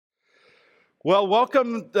Well,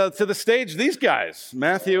 welcome to the stage, these guys,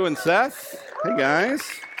 Matthew and Seth. Hey, guys.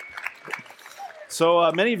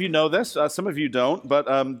 So many of you know this, some of you don't, but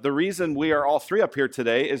the reason we are all three up here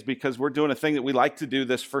today is because we're doing a thing that we like to do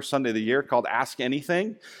this first Sunday of the year called Ask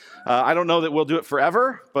Anything. I don't know that we'll do it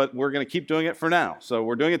forever, but we're going to keep doing it for now. So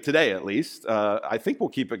we're doing it today at least. I think we'll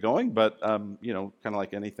keep it going, but kind of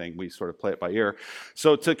like anything, we sort of play it by ear.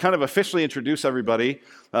 So to kind of officially introduce everybody,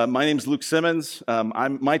 my name's Luke Simmons.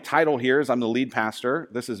 My title here is I'm the lead pastor.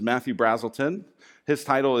 This is Matthew Brazelton. His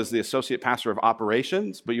title is the Associate Pastor of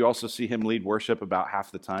Operations, but you also see him lead worship about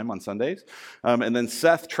half the time on Sundays. And then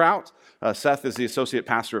Seth Trout. Seth is the Associate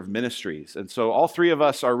Pastor of Ministries. And so all three of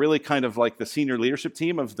us are really kind of like the senior leadership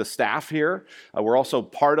team of the staff here. We're also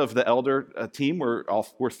part of the elder team. We're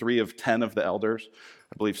 3 of 10 of the elders.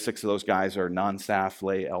 I believe 6 of those guys are non-staff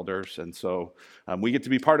lay elders. And so we get to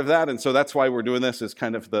be part of that. And so that's why we're doing this is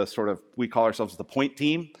kind of the sort of, we call ourselves the point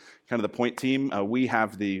team. Kind of the point team, we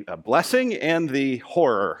have the blessing and the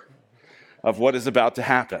horror of what is about to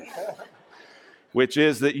happen, which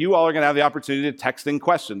is that you all are going to have the opportunity to text in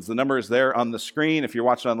questions. The number is there on the screen. If you're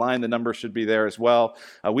watching online, the number should be there as well.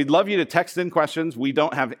 We'd love you to text in questions. We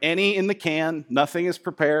don't have any in the can. Nothing is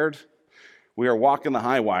prepared. We are walking the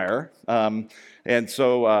high wire.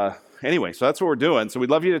 Anyway, so that's what we're doing. So we'd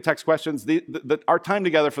love you to text questions. Our time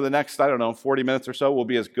together for the next, 40 minutes or so will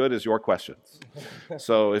be as good as your questions.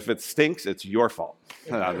 So if it stinks, it's your fault.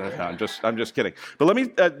 I'm just kidding. But let me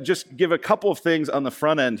just give a couple of things on the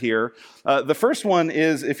front end here. The first one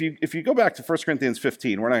is if you go back to 1 Corinthians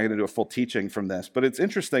 15, we're not going to do a full teaching from this, but it's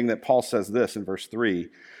interesting that Paul says this in verse 3.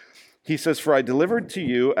 He says, "For I delivered to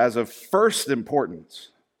you as of first importance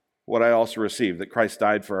what I also received, that Christ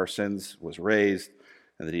died for our sins, was raised,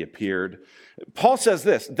 and that he appeared." Paul says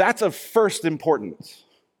this, that's of first importance.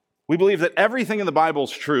 We believe that everything in the Bible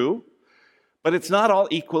is true, but it's not all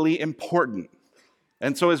equally important.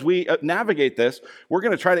 And so as we navigate this, we're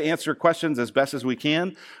going to try to answer questions as best as we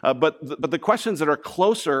can, but the questions that are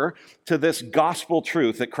closer to this gospel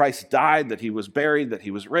truth, that Christ died, that he was buried, that he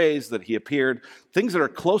was raised, that he appeared, things that are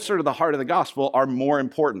closer to the heart of the gospel are more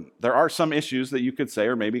important. There are some issues that you could say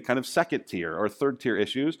are maybe kind of second tier or third tier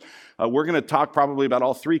issues. We're going to talk probably about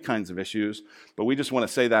all 3 kinds of issues, but we just want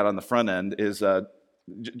to say that on the front end is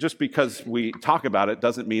just because we talk about it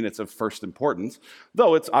doesn't mean it's of first importance,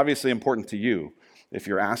 though it's obviously important to you if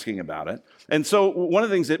you're asking about it. And so one of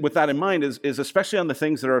the things that, with that in mind is especially on the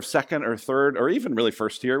things that are of second or third or even really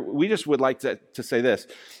first tier, we just would like to say this.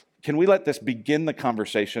 Can we let this begin the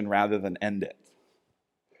conversation rather than end it?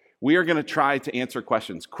 We are going to try to answer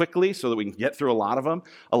questions quickly so that we can get through a lot of them.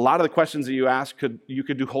 A lot of the questions that you ask, you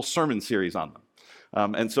could do whole sermon series on them.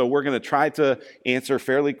 And so we're going to try to answer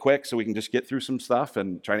fairly quick so we can just get through some stuff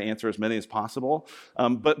and try to answer as many as possible.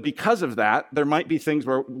 But because of that, there might be things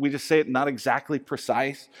where we just say it not exactly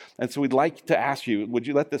precise. And so we'd like to ask you, would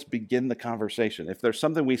you let this begin the conversation? If there's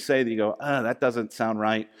something we say that you go, that doesn't sound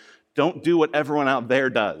right, don't do what everyone out there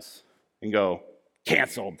does and go,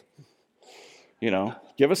 canceled.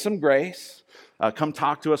 Give us some grace. Come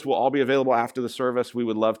talk to us. We'll all be available after the service. We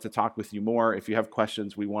would love to talk with you more. If you have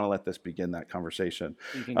questions, we want to let this begin that conversation.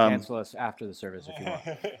 You can cancel us after the service if you want.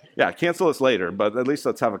 Yeah, cancel us later, but at least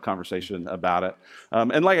let's have a conversation about it.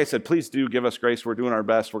 And like I said, please do give us grace. We're doing our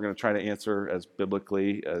best. We're going to try to answer as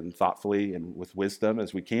biblically and thoughtfully and with wisdom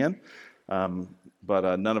as we can.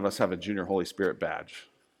 But none of us have a junior Holy Spirit badge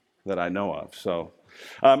that I know of. So.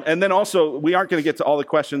 And then also, we aren't going to get to all the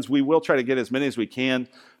questions. We will try to get as many as we can.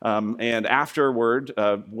 And afterward,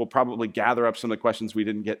 we'll probably gather up some of the questions we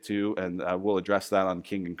didn't get to, and we'll address that on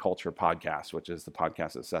King and Culture podcast, which is the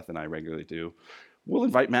podcast that Seth and I regularly do. We'll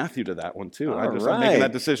invite Matthew to that one, too. I'm making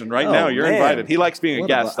that decision right now. You're invited. He likes being a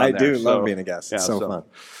guest. I do love being a guest. It's so fun.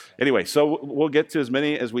 Anyway, so we'll get to as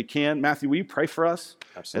many as we can. Matthew, will you pray for us?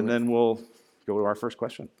 Absolutely. And then we'll go to our first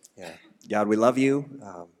question. Yeah. God, we love you.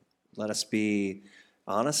 Let us be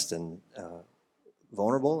honest and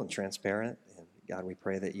vulnerable and transparent. And God, we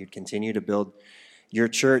pray that you'd continue to build your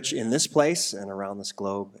church in this place and around this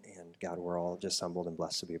globe. And God, we're all just humbled and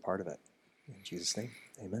blessed to be a part of it. In Jesus' name,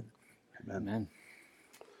 amen. Amen.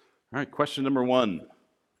 All right, question number 1.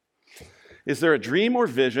 Is there a dream or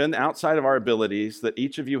vision outside of our abilities that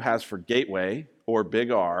each of you has for Gateway or Big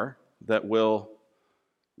R that will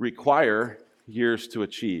require years to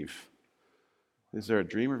achieve? Is there a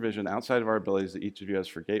dream or vision outside of our abilities that each of you has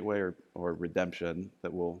for Gateway or Redemption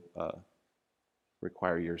that will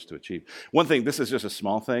require years to achieve? One thing, this is just a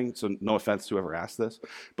small thing, so no offense to whoever asked this,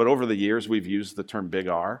 but over the years we've used the term Big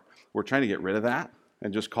R. We're trying to get rid of that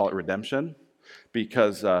and just call it Redemption,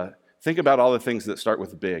 because think about all the things that start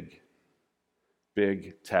with big.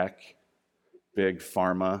 Big tech, big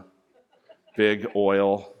pharma, big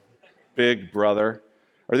oil, big brother.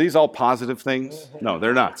 Are these all positive things? No,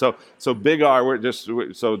 they're not. So big R, just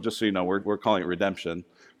so you know, we're calling it redemption.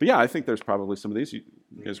 But yeah, I think there's probably some of these. You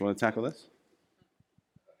guys want to tackle this?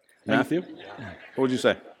 Matthew? What would you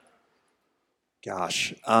say?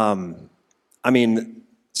 Gosh,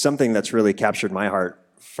 something that's really captured my heart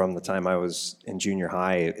from the time I was in junior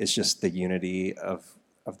high is just the unity of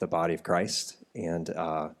the body of Christ, and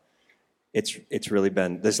it's really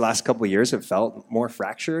been, this last couple of years have felt more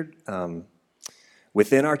fractured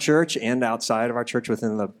within our church and outside of our church,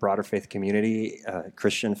 within the broader faith community,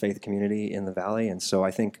 Christian faith community in the Valley. And so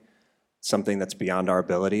I think something that's beyond our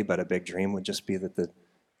ability, but a big dream would just be that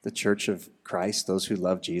the Church of Christ, those who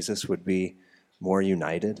love Jesus, would be more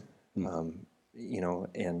united, and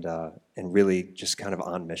really just kind of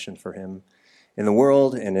on mission for him in the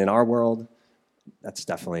world and in our world. That's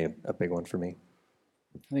definitely a big one for me.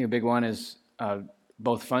 I think a big one is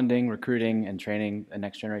both funding, recruiting, and training the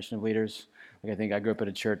next generation of leaders. Like, I think I grew up at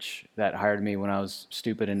a church that hired me when I was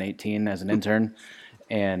stupid and 18 as an intern,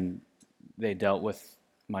 and they dealt with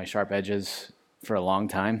my sharp edges for a long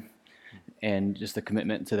time. And just the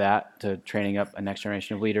commitment to that, to training up a next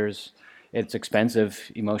generation of leaders, it's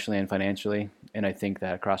expensive emotionally and financially. And I think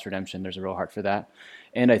that across Redemption, there's a real heart for that.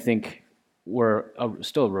 And I think we're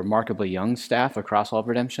still a remarkably young staff across all of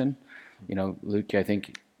Redemption. You know, Luke, I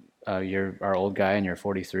think you're our old guy and you're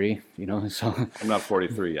 43, you know, so. I'm not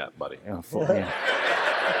 43 yet, buddy. Yeah.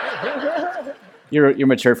 You're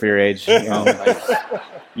mature for your age. You know,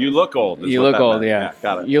 you look old. You look old, yeah.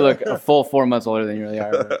 Got it. You look a full 4 months older than you really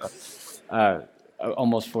are.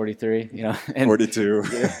 Almost 43, you know. And, 42.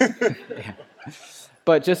 yeah.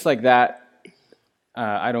 But just like that,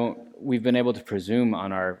 we've been able to presume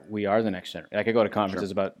on we are the next generation. Like, I go to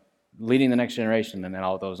conferences about leading the next generation, and then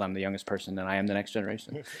all those, I'm the youngest person, and I am the next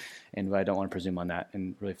generation. And I don't want to presume on that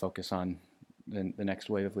and really focus on the next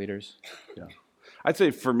wave of leaders. Yeah. I'd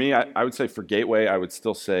say for me, I would say for Gateway, I would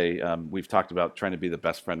still say we've talked about trying to be the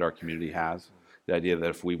best friend our community has. The idea that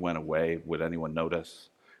if we went away, would anyone notice?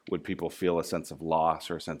 Would people feel a sense of loss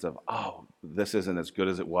or a sense of, oh, this isn't as good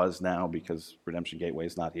as it was now because Redemption Gateway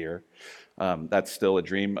is not here? That's still a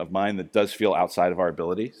dream of mine that does feel outside of our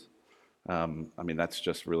abilities. That's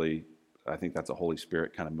just really, I think that's a Holy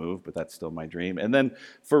Spirit kind of move, but that's still my dream. And then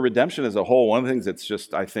for Redemption as a whole, one of the things that's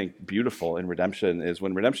just, I think, beautiful in Redemption is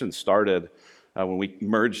when Redemption started, when we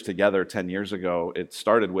merged together 10 years ago, it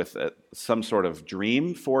started with some sort of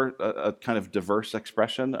dream for a kind of diverse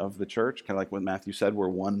expression of the church, kind of like what Matthew said, we're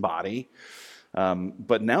one body.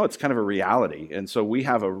 But now it's kind of a reality. And so we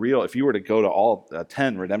have if you were to go to all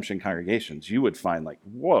 10 Redemption congregations, you would find like,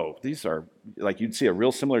 whoa, these are, like, you'd see a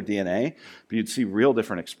real similar DNA, but you'd see real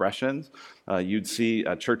different expressions. You'd see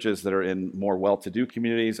churches that are in more well-to-do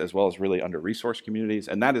communities as well as really under-resourced communities.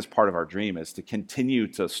 And that is part of our dream, is to continue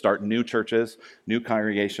to start new churches, new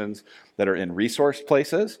congregations that are in resource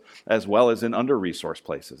places as well as in under-resourced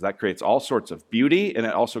places. That creates all sorts of beauty, and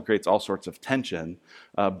it also creates all sorts of tension.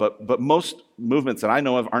 But most movements that I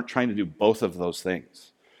know of aren't trying to do both of those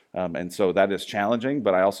things. And so that is challenging,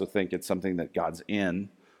 but I also think it's something that God's in.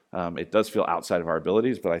 It does feel outside of our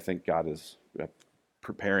abilities, but I think God is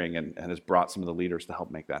preparing and has brought some of the leaders to help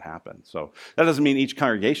make that happen. So that doesn't mean each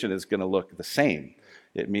congregation is going to look the same.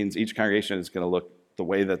 It means each congregation is going to look the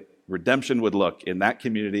way that Redemption would look in that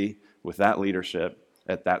community with that leadership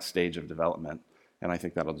at that stage of development. And I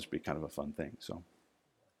think that'll just be kind of a fun thing. So,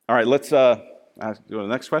 all right, let's go to the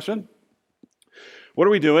next question. What are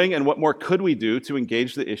we doing, and what more could we do to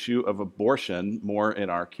engage the issue of abortion more in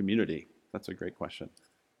our community? That's a great question.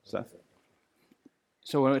 Seth?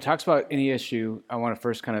 So when it talks about any issue, I want to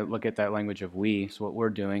first kind of look at that language of we, so what we're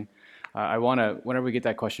doing. I want to, whenever we get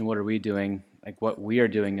that question, what are we doing? Like, what we are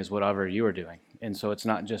doing is whatever you are doing. And so it's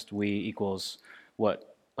not just we equals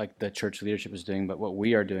what, like, the church leadership is doing, but what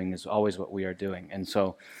we are doing is always what we are doing. And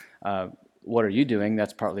so what are you doing?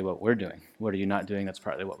 That's partly what we're doing. What are you not doing? That's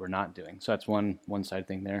partly what we're not doing. So that's one side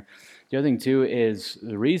thing there. The other thing, too, is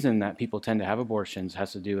the reason that people tend to have abortions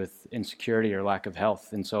has to do with insecurity or lack of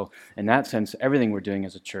health. And so in that sense, everything we're doing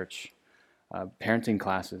as a church, parenting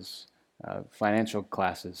classes, financial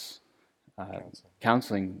classes,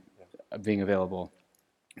 counseling being available,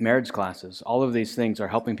 marriage classes, all of these things are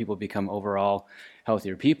helping people become overall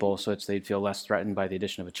healthier people, so they'd feel less threatened by the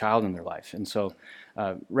addition of a child in their life. And so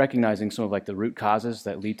recognizing some of, like, the root causes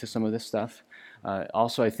that lead to some of this stuff.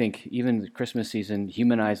 Also, I think even the Christmas season,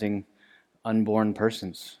 humanizing unborn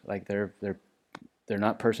persons. Like, they're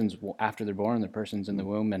not persons after they're born, they're persons in the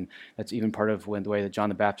womb. And that's even part of the way that John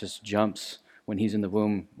the Baptist jumps when he's in the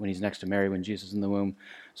womb, when he's next to Mary, when Jesus is in the womb.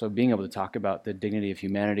 So being able to talk about the dignity of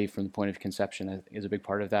humanity from the point of conception is a big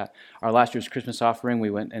part of that. Our last year's Christmas offering,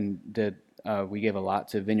 we went and we gave a lot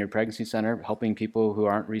to Vineyard Pregnancy Center, helping people who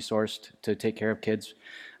aren't resourced to take care of kids,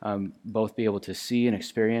 both be able to see and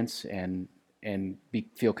experience and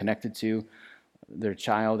feel connected to their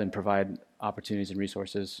child and provide opportunities and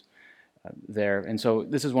resources there. And so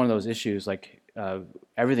this is one of those issues, like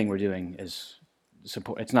everything we're doing is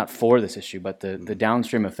support. It's not for this issue, but the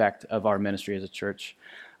downstream effect of our ministry as a church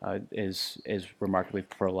is remarkably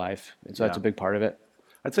pro-life. And so that's a big part of it.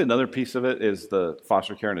 I'd say another piece of it is the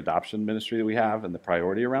foster care and adoption ministry that we have and the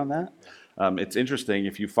priority around that. It's interesting,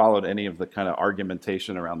 if you followed any of the kind of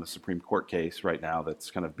argumentation around the Supreme Court case right now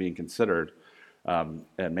that's kind of being considered, and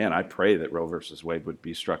man, I pray that Roe versus Wade would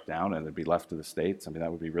be struck down and it'd be left to the states. I mean,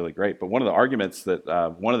 that would be really great. But one of the arguments that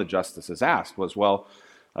one of the justices asked was, well,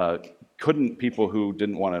 couldn't people who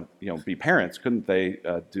didn't want to, be parents, couldn't they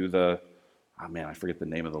do the, I forget the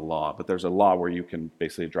name of the law, but there's a law where you can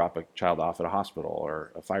basically drop a child off at a hospital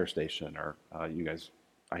or a fire station, or you guys,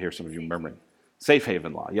 I hear some of you remembering, safe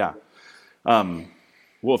haven law, yeah.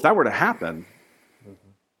 Well, if that were to happen,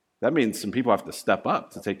 that means some people have to step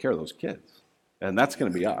up to take care of those kids, and that's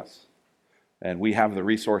going to be us. And we have the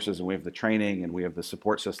resources, and we have the training, and we have the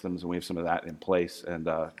support systems, and we have some of that in place, and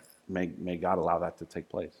may God allow that to take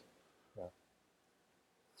place. Yeah.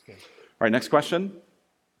 That's good. All right, next question.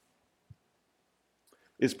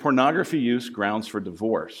 Is pornography use grounds for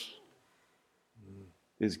divorce?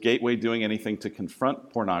 Is Gateway doing anything to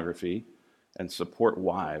confront pornography and support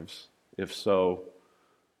wives? If so,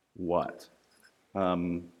 what? Why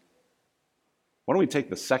don't we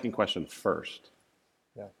take the second question first?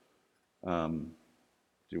 Yeah. Do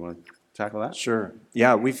you want to tackle that? Sure.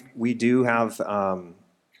 Yeah, we do have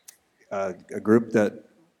a group that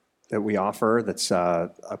we offer that's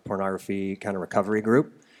a pornography kind of recovery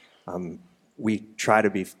group. We try to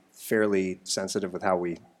be fairly sensitive with how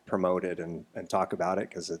we promote it and talk about it,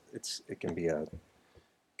 because it can be a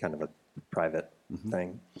kind of a private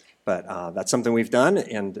thing. But that's something we've done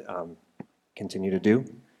and continue to do.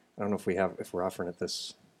 I don't know if we're offering it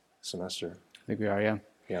this semester. I think we are, yeah.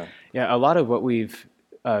 Yeah. Yeah, a lot of what we've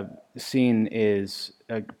seen is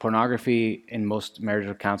pornography in most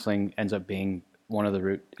marital counseling ends up being one of the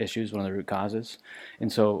root issues, one of the root causes.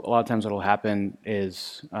 And so a lot of times what will happen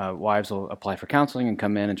is wives will apply for counseling and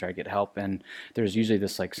come in and try to get help, and there's usually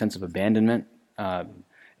this like sense of abandonment.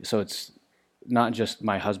 So it's not just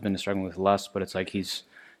my husband is struggling with lust, but it's like he's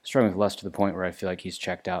struggling with lust to the point where I feel like he's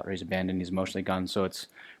checked out or he's abandoned, he's emotionally gone. So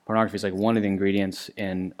pornography is like one of the ingredients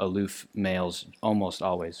in aloof males almost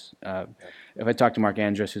always. If I talk to Mark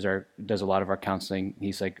Andrus, does a lot of our counseling,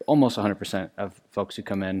 he's like almost 100% of folks who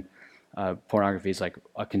come in, pornography is like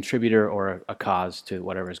a contributor or a cause to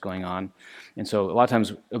whatever is going on. And so a lot of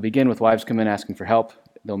times it'll begin with wives come in asking for help.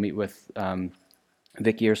 They'll meet with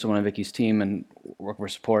Vicky or someone on Vicky's team and work for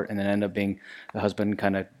support, and then end up being the husband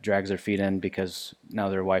kind of drags their feet in because now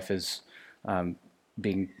their wife is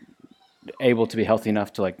being able to be healthy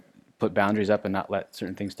enough to like put boundaries up and not let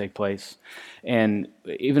certain things take place. And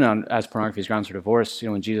even as pornography is grounds for divorce,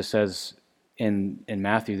 when Jesus says in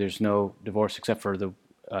Matthew there's no divorce except for the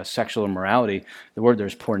sexual immorality, the word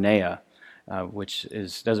there's porneia, which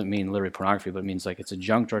doesn't mean literally pornography, but it means like it's a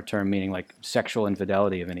juncture term meaning like sexual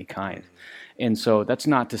infidelity of any kind. And so that's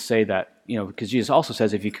not to say that, because Jesus also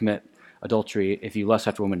says if you commit adultery, if you lust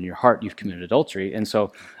after a woman in your heart, you've committed adultery. And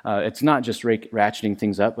so it's not just ratcheting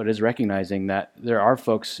things up, but it is recognizing that there are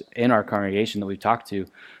folks in our congregation that we've talked to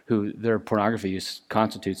who their pornography use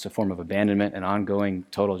constitutes a form of abandonment and ongoing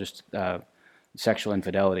total just sexual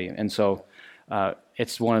infidelity. And so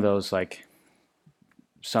it's one of those like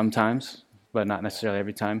sometimes, but not necessarily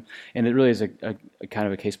every time. And it really is a kind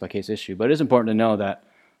of a case-by-case issue. But it is important to know that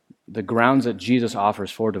the grounds that Jesus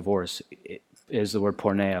offers for divorce is the word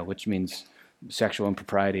porneia, which means sexual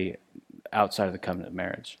impropriety outside of the covenant of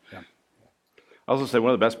marriage. Yeah. I also say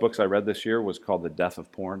one of the best books I read this year was called The Death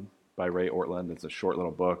of Porn by Ray Ortlund. It's a short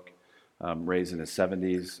little book, raised in his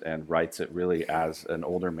 70s, and writes it really as an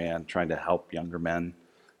older man trying to help younger men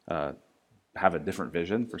have a different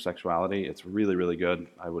vision for sexuality. It's really, really good.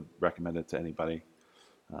 I would recommend it to anybody.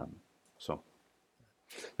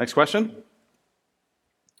 Next question.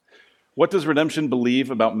 What does Redemption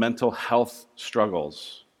believe about mental health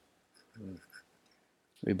struggles?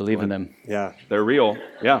 We believe in them. Yeah. They're real.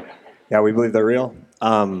 Yeah. Yeah, we believe they're real.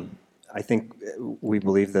 I think we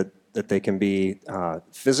believe that they can be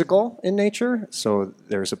physical in nature. So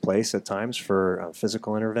there's a place at times for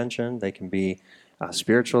physical intervention. They can be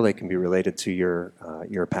spiritual. They can be related to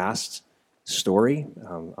your past story.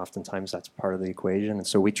 Oftentimes that's part of the equation. And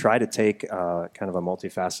so we try to take kind of a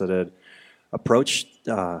multifaceted approach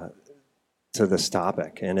to this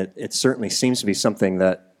topic. And it certainly seems to be something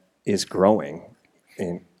that is growing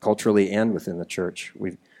culturally and within the church.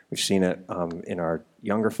 We've seen it in our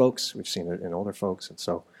younger folks. We've seen it in older folks. And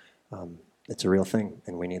so it's a real thing,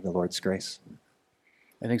 and we need the Lord's grace.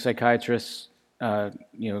 I think psychiatrists,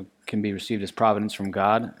 can be received as providence from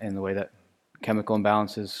God in the way that chemical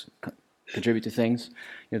imbalances contribute to things.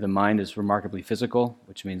 The mind is remarkably physical,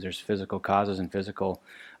 which means there's physical causes and physical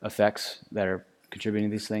effects that are contributing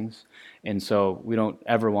to these things. And so we don't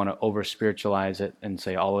ever want to over-spiritualize it and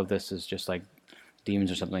say all of this is just like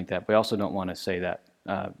demons or something like that. We also don't want to say that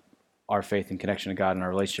our faith and connection to God and our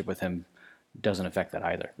relationship with Him doesn't affect that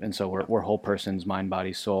either. And so we're whole persons, mind,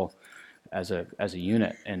 body, soul, as a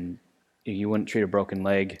unit. And you wouldn't treat a broken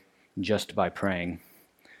leg just by praying.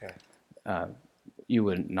 You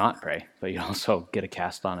would not pray, but you'd also get a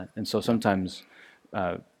cast on it. And so sometimes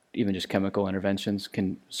even just chemical interventions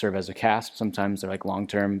can serve as a cast. Sometimes they're like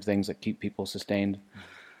long-term things that keep people sustained.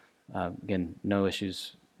 Again, no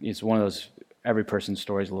issues. It's one of those, every person's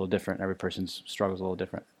story is a little different. Every person's struggle is a little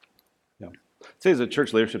different. Yeah. I'd say as a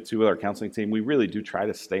church leadership too, with our counseling team, we really do try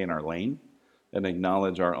to stay in our lane and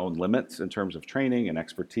acknowledge our own limits in terms of training and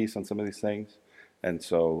expertise on some of these things. And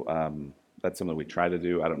so that's something we try to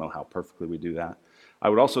do. I don't know how perfectly we do that. I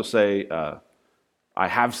would also say I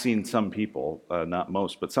have seen some people, not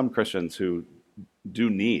most, but some Christians who do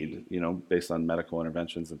need, based on medical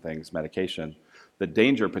interventions and things, medication. The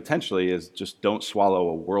danger potentially is just don't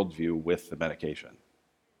swallow a worldview with the medication.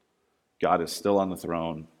 God is still on the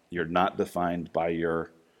throne. You're not defined by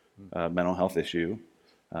your mental health issue.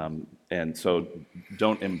 And so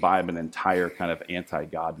don't imbibe an entire kind of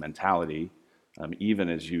anti-God mentality, even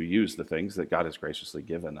as you use the things that God has graciously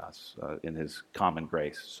given us in His common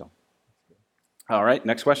grace. So, all right,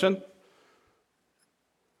 next question.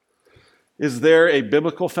 Is there a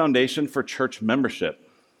biblical foundation for church membership?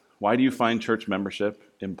 Why do you find church membership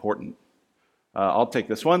important? I'll take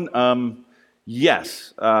this one.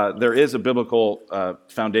 Yes, there is a biblical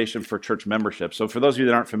foundation for church membership. So for those of you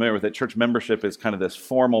that aren't familiar with it, church membership is kind of this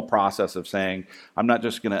formal process of saying, I'm not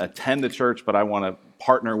just going to attend a church, but I want to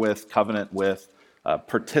partner with, covenant with,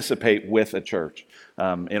 participate with a church.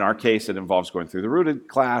 In our case, it involves going through the Rooted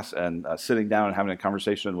class and sitting down and having a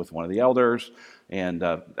conversation with one of the elders and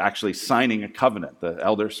actually signing a covenant. The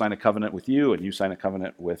elders sign a covenant with you, and you sign a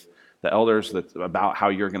covenant with the elders that's about how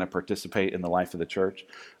you're going to participate in the life of the church.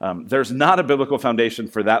 There's not a biblical foundation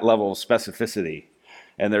for that level of specificity.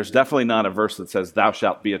 And there's definitely not a verse that says, thou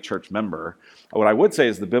shalt be a church member. What I would say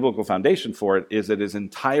is the biblical foundation for it is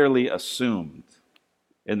entirely assumed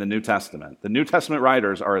in the New Testament. The New Testament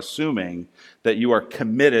writers are assuming that you are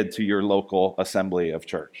committed to your local assembly of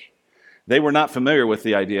church. They were not familiar with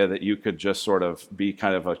the idea that you could just sort of be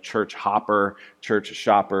kind of a church hopper, church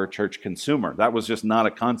shopper, church consumer. That was just not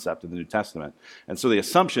a concept in the New Testament. And so the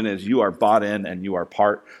assumption is you are bought in and you are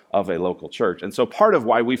part of a local church. And so part of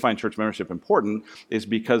why we find church membership important is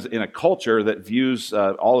because in a culture that views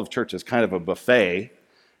all of church as kind of a buffet,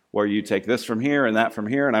 where you take this from here and that from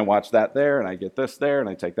here, and I watch that there, and I get this there, and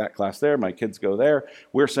I take that class there, my kids go there.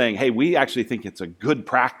 We're saying, hey, we actually think it's a good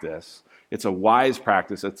practice. It's a wise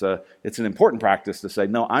practice. It's an important practice to say,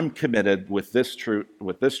 no, I'm committed with this church,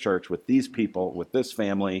 with these people, with this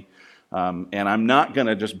family, and I'm not going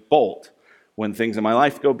to just bolt when things in my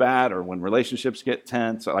life go bad or when relationships get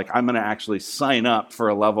tense. Like, I'm going to actually sign up for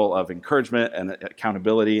a level of encouragement and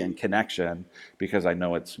accountability and connection because I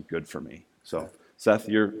know it's good for me. So, Seth,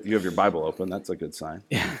 you have your Bible open. That's a good sign.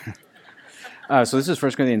 Yeah. So this is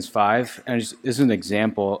 1 Corinthians 5, and this is an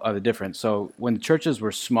example of the difference. So when the churches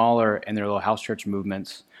were smaller and their little house church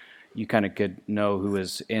movements, you kind of could know who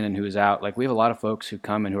was in and who was out. Like, we have a lot of folks who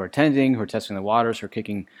come and who are attending, who are testing the waters, who are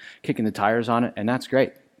kicking the tires on it, and that's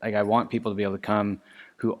great. Like, I want people to be able to come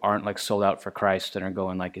who aren't like sold out for Christ and are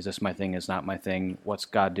going like, is this my thing? Is not my thing? What's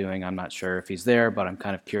God doing? I'm not sure if He's there, but I'm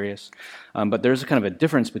kind of curious. But there's a kind of a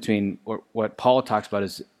difference between what Paul talks about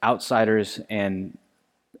as outsiders and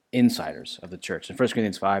insiders of the church. In 1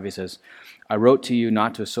 Corinthians 5, he says, I wrote to you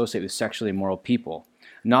not to associate with sexually immoral people,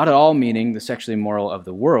 not at all meaning the sexually immoral of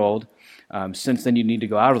the world, since then you need to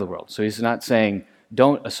go out of the world. So he's not saying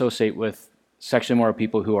don't associate with sexually immoral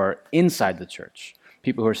people who are inside the church.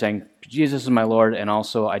 People who are saying, Jesus is my Lord, and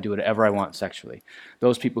also I do whatever I want sexually.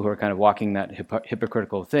 Those people who are kind of walking that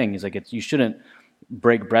hypocritical thing, he's like, you shouldn't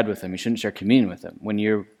break bread with them. You shouldn't share communion with them. When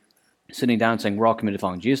you're sitting down saying we're all committed to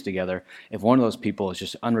following Jesus together, if one of those people is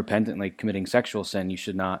just unrepentantly committing sexual sin, you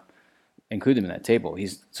should not include them in that table.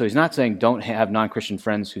 So he's not saying don't have non-Christian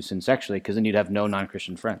friends who sin sexually, because then you'd have no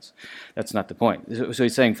non-Christian friends. That's not the point. So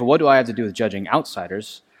he's saying, for what do I have to do with judging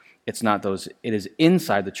outsiders? It's not those. It is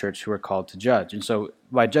inside the church who are called to judge. And so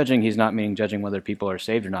by judging, he's not meaning judging whether people are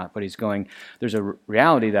saved or not, but he's going, there's a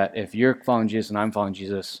reality that if you're following Jesus and I'm following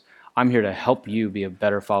Jesus, I'm here to help you be a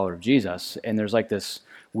better follower of Jesus. And there's like this,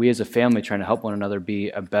 we as a family trying to help one another be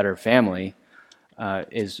a better family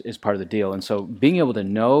is part of the deal. And so being able to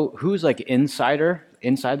know who's like inside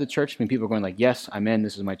the church, I mean, people are going like, yes, I'm in,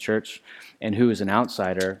 this is my church, and who is an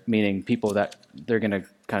outsider, meaning people that they're going to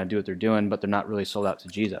kind of do what they're doing, but they're not really sold out to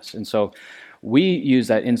Jesus. And so we use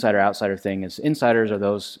that insider-outsider thing as insiders are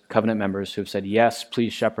those covenant members who've said, yes,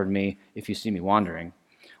 please shepherd me if you see me wandering.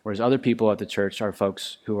 Whereas other people at the church are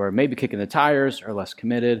folks who are maybe kicking the tires or less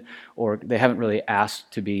committed, or they haven't really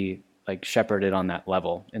asked to be like shepherded on that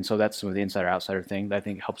level. And so that's some of the insider-outsider thing that I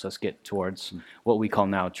think helps us get towards what we call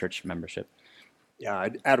now church membership. Yeah,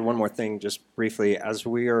 I'd add one more thing just briefly. As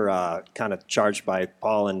we are kind of charged by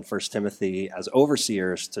Paul in 1 Timothy as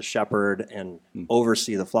overseers to shepherd and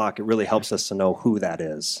oversee the flock, it really helps us to know who that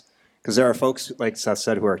is. Because there are folks, like Seth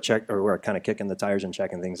said, who are kind of kicking the tires and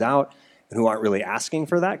checking things out, and who aren't really asking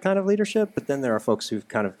for that kind of leadership. But then there are folks who've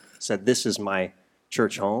kind of said, this is my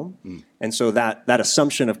church home. And so that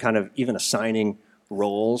assumption of kind of even assigning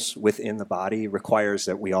roles within the body requires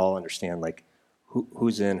that we all understand, like,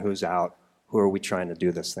 who's in, who's out, who are we trying to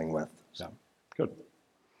do this thing with. So, good.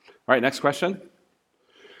 All right, next question.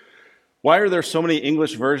 Why are there so many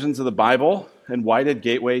English versions of the Bible, and why did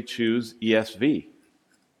Gateway choose ESV?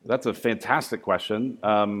 That's a fantastic question.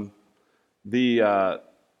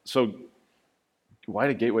 So why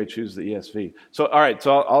did Gateway choose the ESV? So, all right,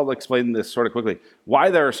 so I'll explain this sort of quickly. Why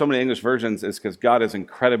there are so many English versions is because God is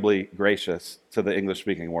incredibly gracious to the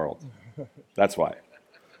English-speaking world. That's why.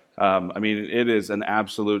 I mean, it is an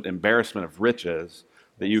absolute embarrassment of riches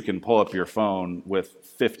that you can pull up your phone with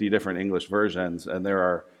 50 different English versions, and there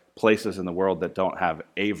are places in the world that don't have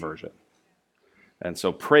a version. And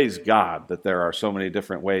so praise God that there are so many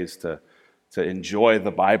different ways to enjoy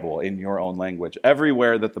the Bible in your own language.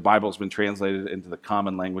 Everywhere that the Bible's been translated into the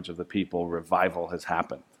common language of the people, revival has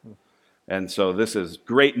happened. And so this is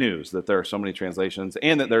great news that there are so many translations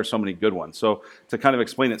and that there are so many good ones. So to kind of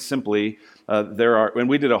explain it simply, and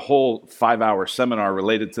we did a whole 5-hour seminar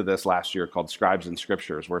related to this last year called Scribes and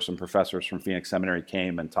Scriptures, where some professors from Phoenix Seminary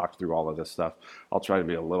came and talked through all of this stuff. I'll try to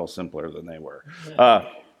be a little simpler than they were.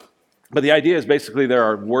 But the idea is basically there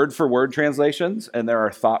are word-for-word translations and there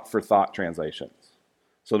are thought-for-thought translations.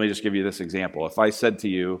 So let me just give you this example. If I said to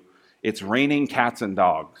you, it's raining cats and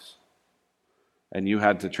dogs, and you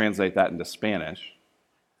had to translate that into Spanish,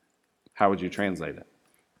 how would you translate it?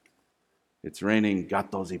 It's raining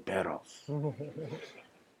gatos y perros.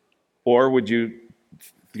 Or would you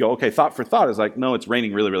go, okay, thought for thought is like, no, it's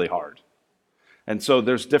raining really, really hard. And so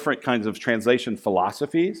there's different kinds of translation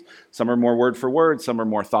philosophies. Some are more word for word, some are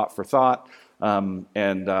more thought for thought, and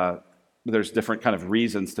there's different kind of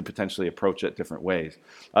reasons to potentially approach it different ways.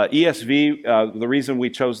 ESV, the reason we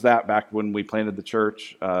chose that back when we planted the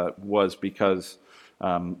church was because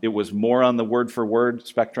it was more on the word for word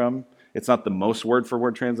spectrum. It's not the most word for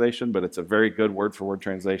word translation, but it's a very good word for word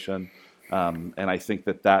translation. And I think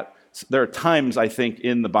that there are times, I think,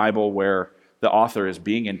 in the Bible where the author is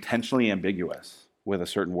being intentionally ambiguous with a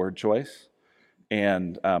certain word choice.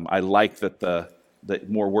 And I like that the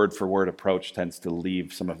more word-for-word approach tends to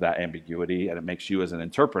leave some of that ambiguity, and it makes you as an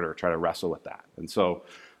interpreter try to wrestle with that. And so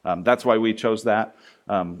that's why we chose that.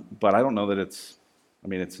 But I don't know that it's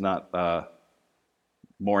not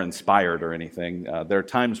more inspired or anything. There are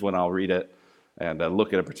times when I'll read it and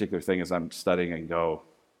look at a particular thing as I'm studying and go,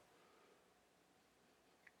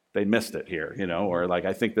 they missed it here, or like,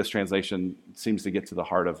 I think this translation seems to get to the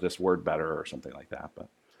heart of this word better or something like that. But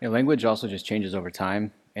language also just changes over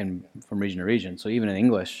time and from region to region. So even in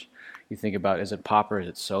English, you think about, is it pop or is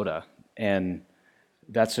it soda? And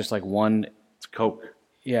that's just like one. It's Coke.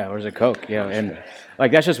 Yeah, or is it Coke? Yeah, and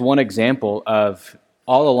like that's just one example of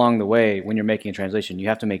all along the way when you're making a translation, you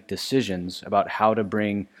have to make decisions about how to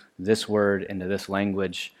bring this word into this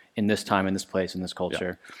language in this time, in this place, in this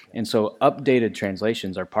culture. Yeah. And so updated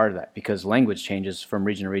translations are part of that because language changes from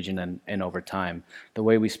region to region and over time. The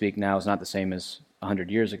way we speak now is not the same as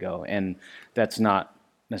 100 years ago, and that's not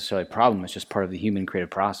necessarily a problem. It's just part of the human creative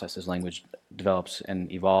process as language develops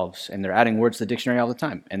and evolves. And they're adding words to the dictionary all the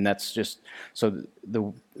time. And that's just, so the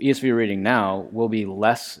ESV we're reading now will be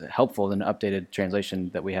less helpful than the updated translation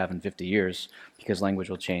that we have in 50 years because language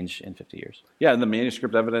will change in 50 years. Yeah, and the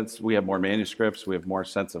manuscript evidence, we have more manuscripts, we have more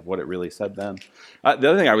sense of what it really said then. The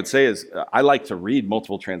other thing I would say is I like to read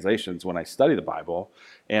multiple translations when I study the Bible,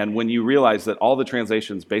 and when you realize that all the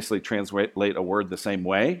translations basically translate a word the same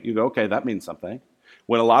way, you go, okay, that means something.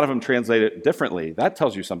 When a lot of them translate it differently, that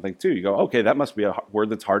tells you something too. You go, okay, that must be a word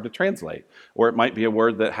that's hard to translate, or it might be a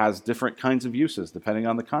word that has different kinds of uses depending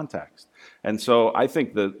on the context. And so I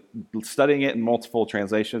think that studying it in multiple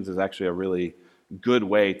translations is actually a really good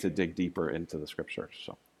way to dig deeper into the scriptures.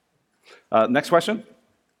 So, next question.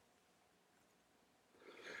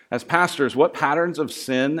 As pastors, what patterns of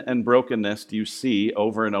sin and brokenness do you see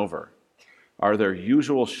over and over? Are there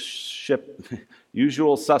usual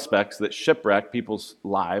suspects that shipwreck people's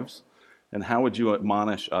lives, and how would you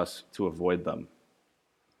admonish us to avoid them?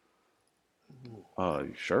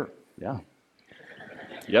 Sure, yeah.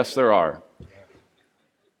 Yes, there are.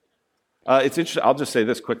 It's interesting. I'll just say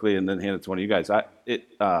this quickly and then hand it to one of you guys.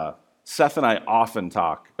 Seth and I often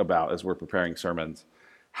talk about, as we're preparing sermons,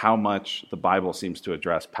 how much the Bible seems to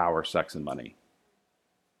address power, sex, and money.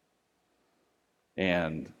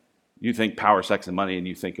 And you think power, sex, and money, and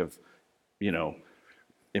you think of,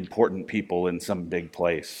 important people in some big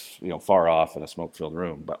place, far off in a smoke-filled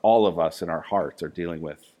room. But all of us in our hearts are dealing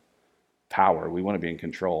with power. We want to be in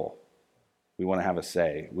control. We want to have a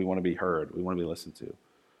say. We want to be heard. We want to be listened to.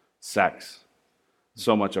 Sex.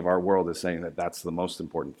 So much of our world is saying that that's the most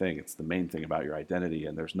important thing. It's the main thing about your identity,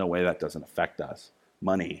 and there's no way that doesn't affect us.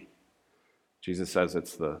 Money. Jesus says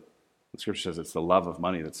the scripture says it's the love of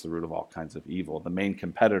money that's the root of all kinds of evil. The main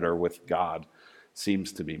competitor with God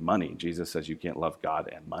seems to be money. Jesus says you can't love God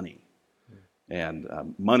and money. And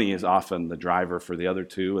money is often the driver for the other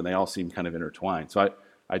two, and they all seem kind of intertwined. So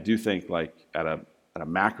I do think, like, at a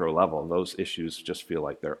macro level, those issues just feel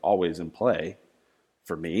like they're always in play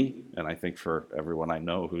for me, and I think for everyone I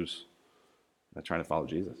know who's trying to follow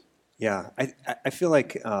Jesus. Yeah, I feel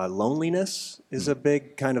like loneliness is a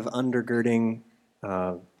big kind of undergirding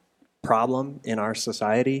problem in our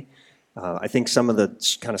society. I think some of the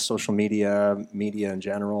kind of social media in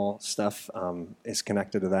general stuff is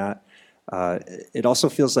connected to that. It also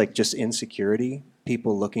feels like just insecurity,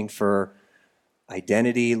 people looking for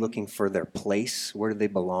identity, looking for their place. Where do they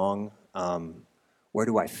belong? Where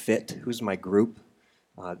do I fit? Who's my group?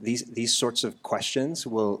 These sorts of questions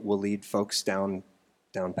will lead folks down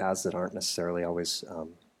paths that aren't necessarily always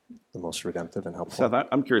the most redemptive and helpful. Seth,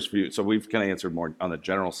 I'm curious for you. So we've kind of answered more on the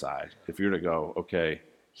general side. If you were to go, okay,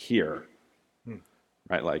 here,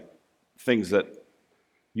 right, like things that,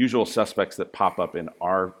 usual suspects that pop up in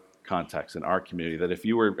our context, in our community, that if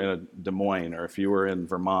you were in Des Moines, or if you were in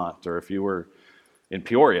Vermont, or if you were in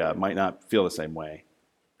Peoria, might not feel the same way.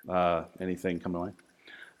 Anything come to mind?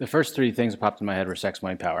 The first three things that popped in my head were sex,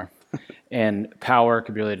 money, power. And power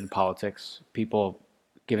could be related to politics. People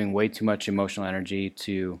giving way too much emotional energy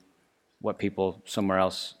to what people somewhere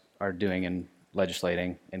else are doing and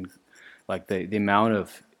legislating. And like the amount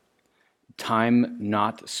of time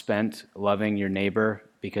not spent loving your neighbor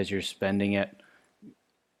because you're spending it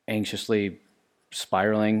anxiously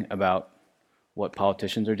spiraling about what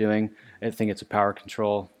politicians are doing. I think it's a power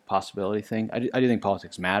control possibility thing. I do think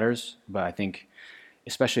politics matters, but I think,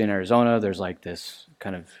 especially in Arizona, there's like this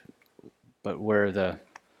kind of, but we're the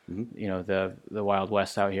Wild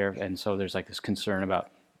West out here, and so there's like this concern about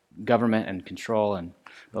government and control and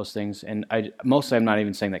those things. And mostly I'm not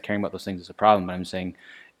even saying that caring about those things is a problem, but I'm saying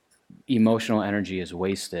emotional energy is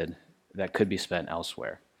wasted that could be spent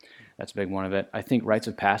elsewhere. That's a big one of it. I think rites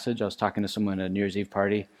of passage. I was talking to someone at a New Year's Eve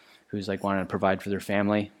party who's like wanting to provide for their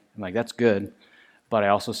family. I'm like, that's good. But I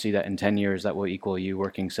also see that in 10 years, that will equal you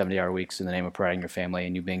working 70-hour weeks in the name of providing your family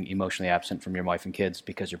and you being emotionally absent from your wife and kids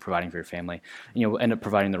because you're providing for your family. And you'll end up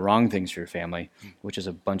providing the wrong things for your family, which is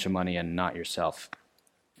a bunch of money and not yourself.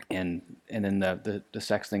 And then the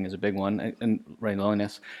sex thing is a big one, and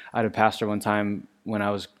loneliness. I had a pastor one time when I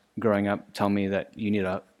was growing up tell me that you need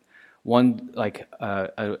a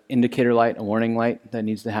indicator light, a warning light that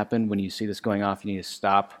needs to happen. When you see this going off, you need to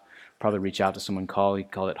stop, probably reach out to someone, he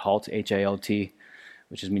called it HALT, H-A-L-T,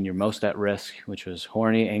 which is mean you're most at risk, which was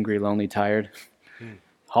horny, angry, lonely, tired.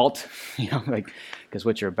 HALT, because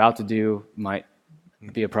what you're about to do might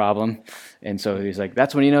be a problem. And so he's like,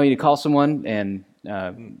 that's when you know you need to call someone. And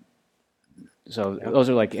so those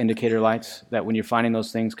are like indicator lights that when you're finding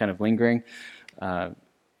those things kind of lingering,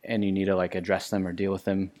 and you need to like address them or deal with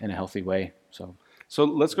them in a healthy way. So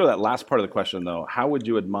let's go to that last part of the question, though. How would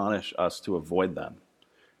you admonish us to avoid them?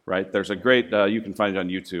 right? There's a great, you can find it on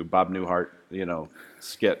YouTube, Bob Newhart,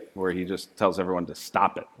 skit where he just tells everyone to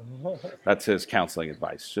stop it. That's his counseling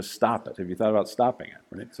advice. Just stop it. Have you thought about stopping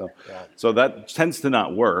it, right? So that tends to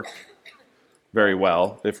not work very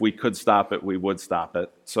well. If we could stop it, we would stop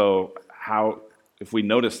it. So if we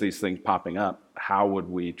notice these things popping up, how would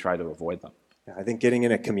we try to avoid them? I think getting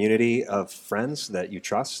in a community of friends that you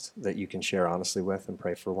trust, that you can share honestly with and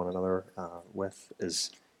pray for one another with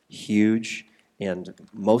is huge. And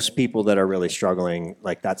most people that are really struggling,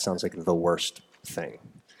 like that sounds like the worst thing.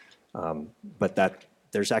 But that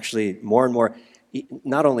there's actually more and more,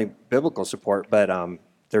 not only biblical support, but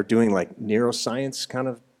they're doing like neuroscience kind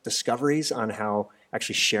of discoveries on how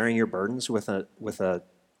actually sharing your burdens with a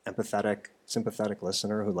empathetic, sympathetic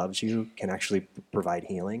listener who loves you can actually provide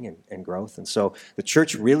healing and growth. And so the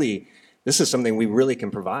church really, this is something we really can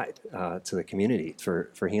provide to the community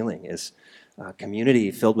for healing, is community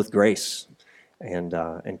filled with grace and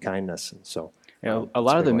kindness. And so a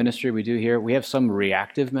lot of the ministry we do here, we have some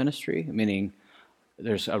reactive ministry, meaning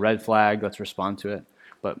there's a red flag, let's respond to it.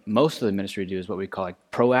 But most of the ministry we do is what we call like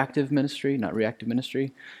proactive ministry, not reactive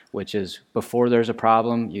ministry, which is before there's a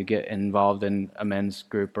problem, you get involved in a men's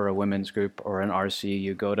group or a women's group or an RC,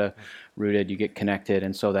 you go to Rooted, you get connected,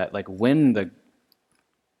 and so that like when the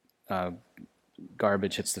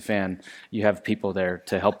garbage hits the fan, you have people there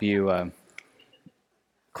to help you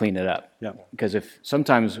clean it up. Yeah. Because if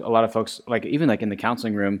sometimes a lot of folks, like even like in the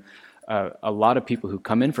counseling room, a lot of people who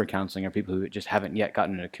come in for counseling are people who just haven't yet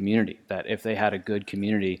gotten in a community, that if they had a good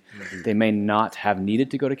community, they may not have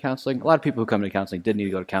needed to go to counseling. A lot of people who come to counseling did need to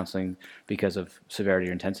go to counseling because of severity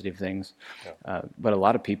or intensity of things. But a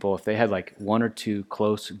lot of people, if they had like one or two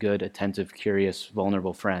close, good, attentive, curious,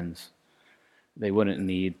 vulnerable friends, they wouldn't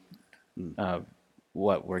need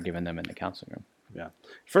what we're giving them in the counseling room. Yeah.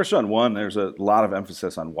 First on one, there's a lot of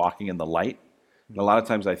emphasis on walking in the light. And a lot of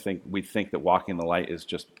times we think that walking in the light is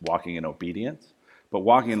just walking in obedience, but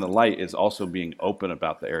walking in the light is also being open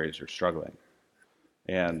about the areas you're struggling.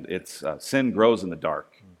 And it's sin grows in the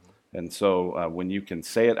dark. And so when you can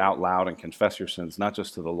say it out loud and confess your sins, not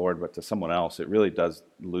just to the Lord, but to someone else, it really does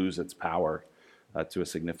lose its power to a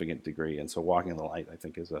significant degree. And so walking in the light, I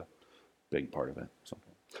think, is a big part of it. So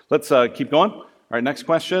let's keep going. All right, next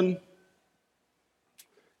question.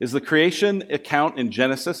 Is the creation account in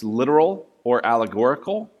Genesis literal or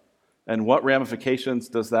allegorical? And what ramifications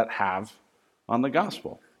does that have on the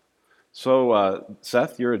gospel? So,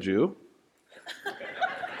 Seth, you're a Jew.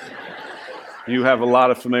 You have a lot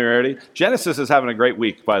of familiarity. Genesis is having a great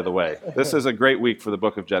week, by the way. This is a great week for the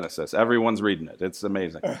book of Genesis. Everyone's reading it. It's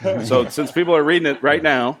amazing. So since people are reading it right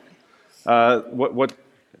now, how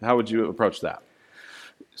would you approach that?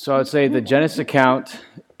 So I would say the Genesis account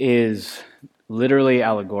is literally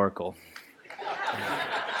allegorical.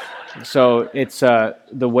 So it's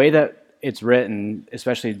the way that it's written,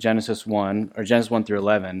 especially Genesis 1 or Genesis 1 through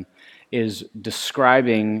 11, is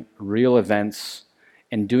describing real events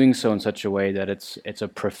and doing so in such a way that it's a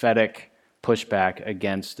prophetic pushback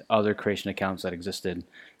against other creation accounts that existed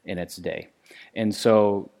in its day. And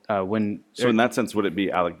so in that sense, would it be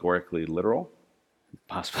allegorically literal?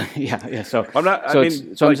 Possibly, yeah. So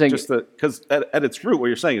I'm saying because at its root, what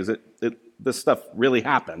you're saying is this stuff really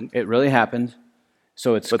happened. It really happened.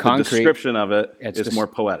 So it's but concrete. The description of it is more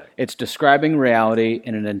poetic. It's describing reality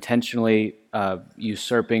in an intentionally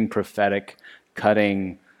usurping, prophetic,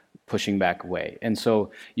 cutting, pushing back way. And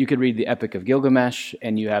so you could read the Epic of Gilgamesh,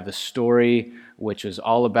 and you have a story which is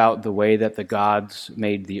all about the way that the gods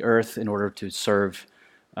made the earth in order to serve.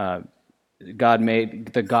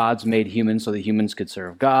 The gods made humans so the humans could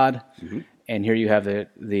serve God. Mm-hmm. And here you have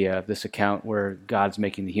this account where God's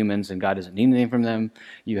making the humans and God doesn't need anything from them.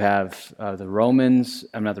 You have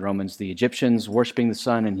the Egyptians worshiping the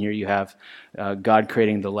sun, and here you have God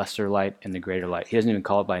creating the lesser light and the greater light. He doesn't even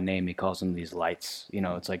call it by name. He calls them these lights.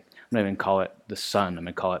 It's like, I'm not even call it the sun. I'm going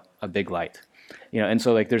to call it a big light. And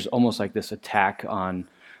so like there's almost like this attack on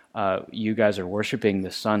you guys are worshiping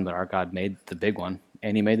the sun, but our God made the big one.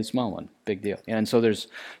 And he made the small one. Big deal. And so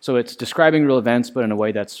it's describing real events, but in a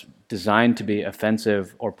way that's designed to be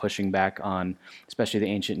offensive or pushing back on, especially the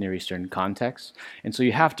ancient Near Eastern context. And so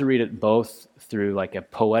you have to read it both through like a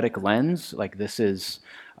poetic lens, like this is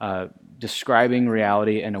describing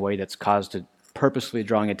reality in a way that's caused to purposely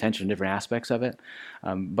drawing attention to different aspects of it,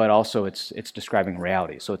 but also it's describing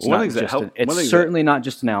reality. So it's certainly not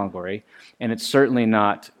just an allegory, and it's certainly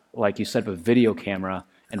not, like you said, with a video camera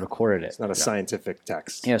and recorded it. It's not a scientific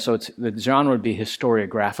text. Yeah, so the genre would be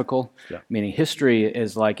historiographical, meaning history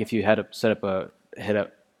is like if you had to hit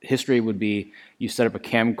up history would be you set up a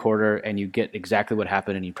camcorder and you get exactly what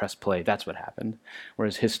happened and you press play. That's what happened.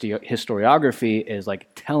 Whereas historiography is like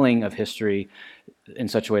telling of history in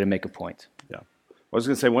such a way to make a point. Yeah. I was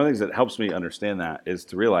going to say, one of the things that helps me understand that is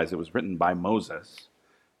to realize it was written by Moses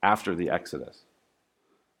after the Exodus.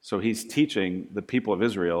 So he's teaching the people of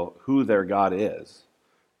Israel who their God is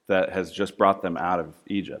that has just brought them out of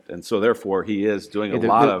Egypt. And so therefore he is doing a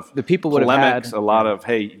lot of the people would have polemics, had, a lot of,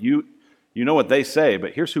 hey, you know what they say,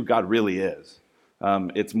 but here's who God really is.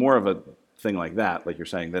 It's more of a thing like that, like you're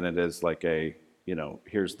saying, than it is like a,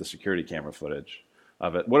 here's the security camera footage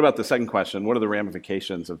of it. What about the second question? What are the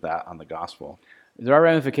ramifications of that on the gospel? There are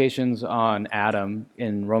ramifications on Adam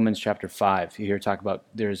in Romans chapter 5. You hear talk about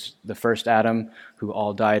there's the first Adam who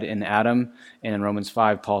all died in Adam. And in Romans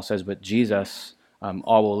 5, Paul says, but Jesus,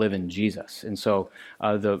 all will live in Jesus. And so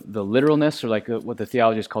the literalness, or like what the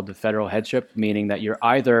theology is called the federal headship, meaning that you're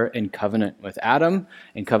either in covenant with Adam,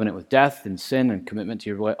 in covenant with death and sin and commitment to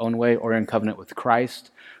your own way, or in covenant with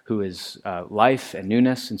Christ, who is life and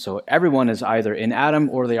newness. And so everyone is either in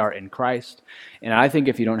Adam or they are in Christ. And I think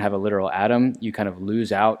if you don't have a literal Adam, you kind of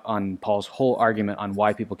lose out on Paul's whole argument on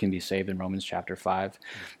why people can be saved in Romans chapter 5.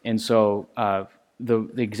 And so the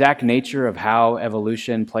exact nature of how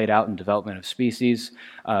evolution played out in development of species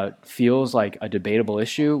feels like a debatable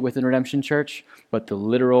issue within Redemption Church, but the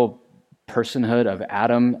literal personhood of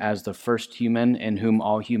Adam as the first human in whom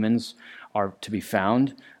all humans are to be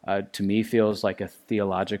found, to me feels like a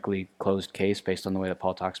theologically closed case based on the way that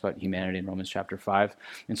Paul talks about humanity in Romans chapter 5.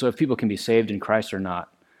 And so if people can be saved in Christ or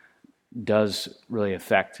not does really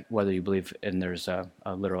affect whether you believe in there's a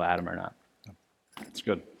literal Adam or not. That's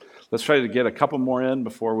good. Let's try to get a couple more in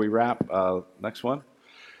before we wrap. Next one.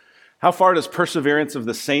 How far does perseverance of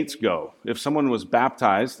the saints go? If someone was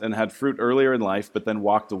baptized and had fruit earlier in life but then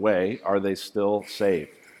walked away, are they still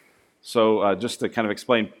saved? So just to kind of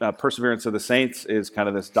explain, perseverance of the saints is kind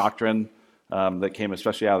of this doctrine that came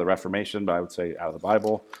especially out of the Reformation, but I would say out of the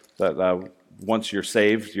Bible, that once you're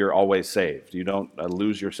saved, you're always saved. You don't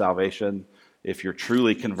lose your salvation. If you're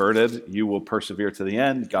truly converted, you will persevere to the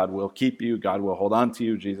end. God will keep you. God will hold on to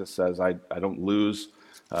you. Jesus says, I don't lose.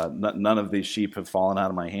 None of these sheep have fallen out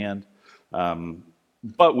of my hand.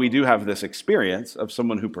 But we do have this experience of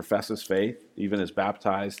someone who professes faith, even is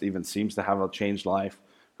baptized, even seems to have a changed life,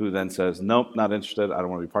 who then says, nope, not interested. I don't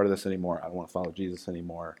want to be part of this anymore. I don't want to follow Jesus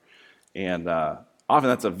anymore. And often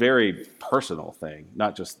that's a very personal thing,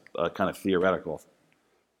 not just a kind of theological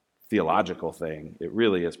thing. It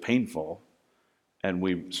really is painful, and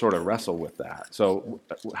we sort of wrestle with that. So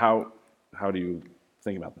how do you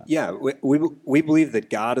think about that? Yeah, we believe that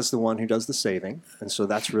God is the one who does the saving, and so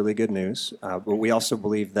that's really good news. But we also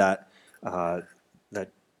believe that that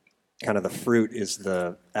kind of the fruit is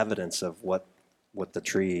the evidence of what the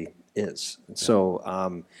tree is. And so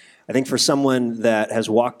I think for someone that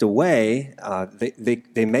has walked away,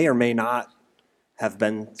 they may or may not have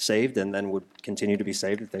been saved and then would continue to be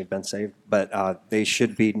saved if they've been saved, but they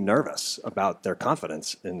should be nervous about their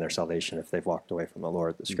confidence in their salvation if they've walked away from the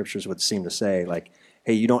Lord. The scriptures would seem to say, like,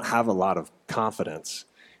 hey, you don't have a lot of confidence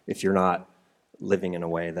if you're not living in a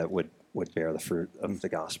way that would bear the fruit of the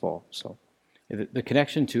gospel. So The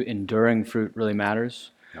connection to enduring fruit really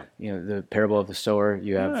matters. Yeah. The parable of the sower,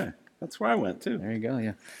 you have... That's where I went, too. There you go,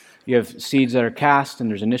 yeah. You have seeds that are cast, and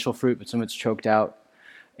there's initial fruit, but some of it's choked out.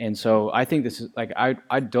 And so I think this is, like,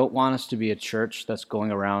 I don't want us to be a church that's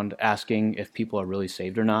going around asking if people are really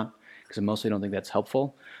saved or not, because I mostly don't think that's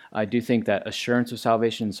helpful. I do think that assurance of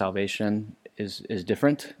salvation is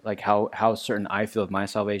different, like how certain I feel of my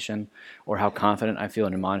salvation, or how confident I feel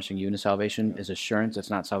in admonishing you into salvation is assurance.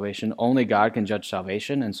 It's not salvation. Only God can judge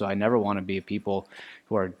salvation, and so I never want to be people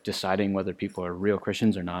who are deciding whether people are real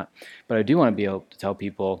Christians or not. But I do want to be able to tell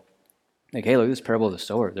people, like, hey, look at this parable of the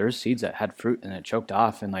sower. There's seeds that had fruit and it choked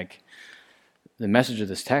off, and like the message of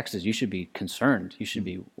this text is you should be concerned, you should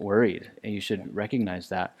be worried, and you should recognize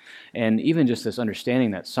that. And even just this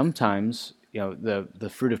understanding that sometimes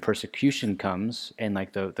the fruit of persecution comes, and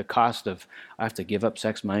like the cost of, I have to give up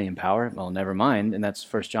sex, money, and power. Well, never mind. And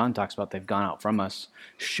that's 1 John talks about, they've gone out from us,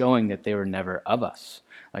 showing that they were never of us.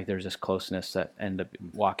 Like there's this closeness that end up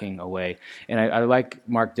walking away. And I like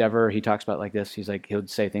Mark Dever. He talks about it like this. He would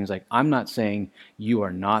say things like, I'm not saying you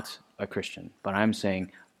are not a Christian, but I'm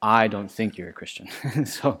saying I don't think you're a Christian.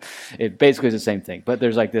 So it basically is the same thing. But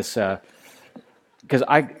there's like this, because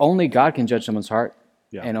only God can judge someone's heart.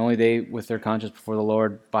 Yeah. And only they, with their conscience before the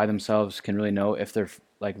Lord, by themselves, can really know if they're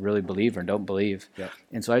like really believe or don't believe. Yeah.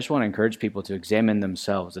 And so I just want to encourage people to examine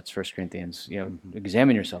themselves. It's 1 Corinthians.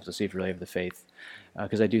 Examine yourselves to see if you really have the faith,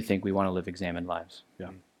 because I do think we want to live examined lives. Yeah.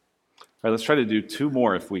 All right, let's try to do two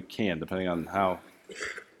more if we can, depending on how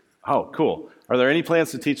Oh, cool. Are there any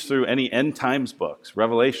plans to teach through any end times books?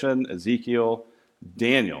 Revelation, Ezekiel,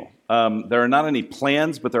 Daniel. There are not any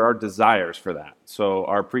plans, but there are desires for that. So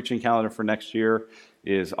our preaching calendar for next year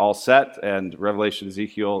is all set, and Revelation,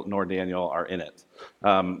 Ezekiel, nor Daniel are in it.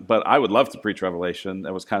 But I would love to preach Revelation.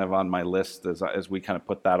 That was kind of on my list as we kind of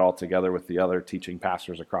put that all together with the other teaching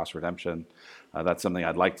pastors across Redemption. That's something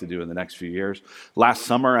I'd like to do in the next few years. Last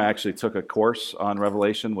summer, I actually took a course on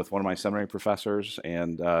Revelation with one of my seminary professors,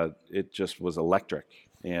 and it just was electric.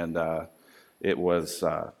 And it was,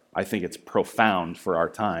 I think it's profound for our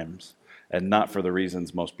times, and not for the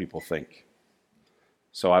reasons most people think.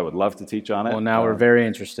 So I would love to teach on it. Well, now we're very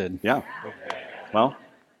interested. Yeah. Well,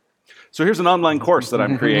 so here's an online course that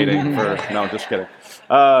I'm creating for, no, just kidding.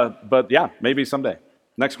 But yeah, maybe someday.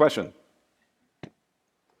 Next question.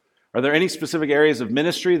 Are there any specific areas of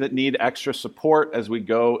ministry that need extra support as we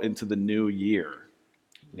go into the new year?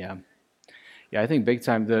 Yeah, I think big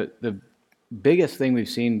time. The biggest thing we've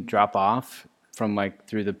seen drop off from like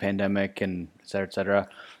through the pandemic and et cetera,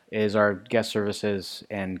 is our guest services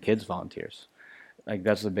and kids volunteers. Like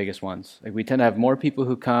that's the biggest ones. Like we tend to have more people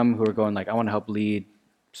who come who are going like, I want to help lead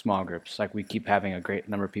small groups. Like we keep having a great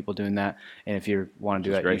number of people doing that. And if you want to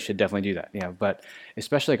do that, you should definitely do that. Yeah. But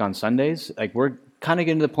especially like on Sundays, like we're kind of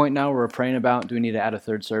getting to the point now where we're praying about, do we need to add a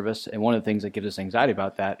third service? And one of the things that gives us anxiety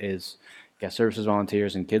about that is guest services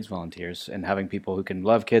volunteers and kids volunteers, and having people who can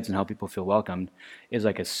love kids and help people feel welcomed is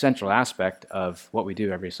like a central aspect of what we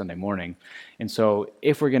do every Sunday morning. And so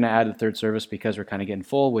if we're going to add a third service because we're kind of getting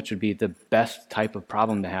full, which would be the best type of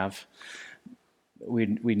problem to have, we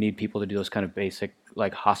need people to do those kind of basic,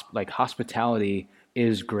 like hospitality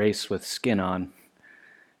is grace with skin on.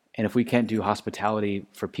 And if we can't do hospitality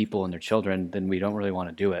for people and their children, then we don't really want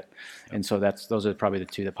to do it. And so those are probably the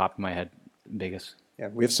two that pop in my head biggest. Yeah,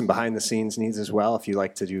 we have some behind-the-scenes needs as well. If you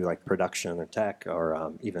like to do like production or tech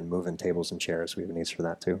or even moving tables and chairs, we have needs for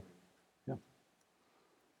that too. Yeah.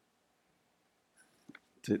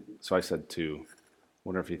 So I said two.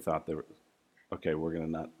 Wonder if you thought they were, okay, we're going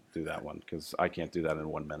to not do that one because I can't do that in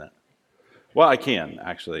 1 minute. Well, I can,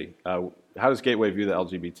 actually. How does Gateway view the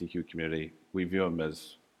LGBTQ community? We view them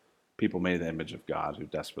as people made in the image of God who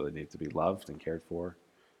desperately need to be loved and cared for,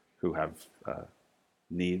 who have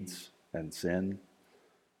needs and sin,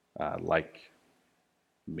 like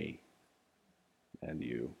me and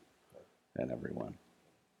you and everyone.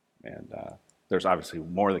 And there's obviously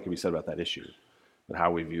more that can be said about that issue, but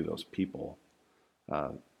how we view those people.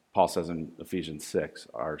 Paul says in Ephesians 6,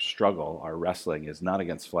 our struggle, our wrestling is not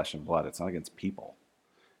against flesh and blood. It's not against people.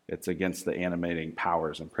 It's against the animating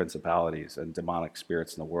powers and principalities and demonic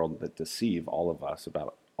spirits in the world that deceive all of us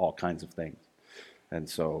about all kinds of things. And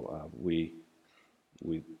so we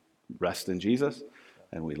rest in Jesus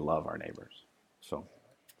and we love our neighbors. So,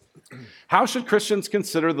 how should Christians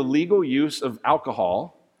consider the legal use of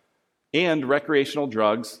alcohol and recreational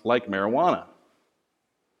drugs like marijuana?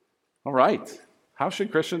 All right. How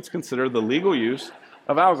should Christians consider the legal use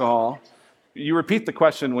of alcohol? You repeat the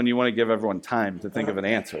question when you want to give everyone time to think of an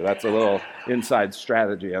answer. That's a little inside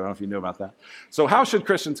strategy. I don't know if you knew about that. So how should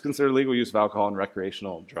Christians consider legal use of alcohol and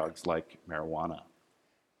recreational drugs like marijuana?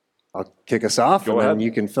 I'll kick us off, Go and ahead. then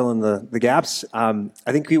you can fill in the gaps. I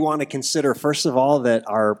think we want to consider, first of all, that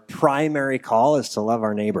our primary call is to love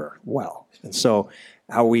our neighbor well. And so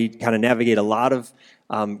how we kind of navigate a lot of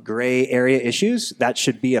gray area issues, that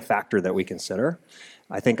should be a factor that we consider.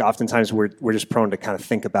 I think oftentimes we're just prone to kind of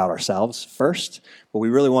think about ourselves first, but we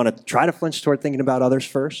really want to try to flinch toward thinking about others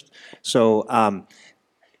first. So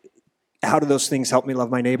how do those things help me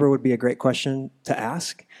love my neighbor would be a great question to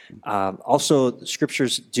ask. Also, the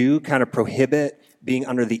scriptures do kind of prohibit being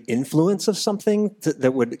under the influence of something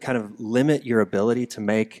that would kind of limit your ability to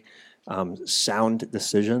make sound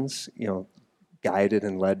decisions, guided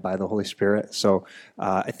and led by the Holy Spirit. So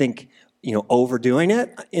I think overdoing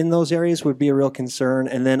it in those areas would be a real concern.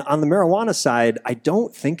 And then on the marijuana side, I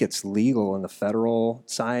don't think it's legal in the federal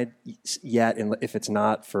side yet, if it's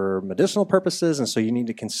not for medicinal purposes. And so you need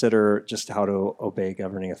to consider just how to obey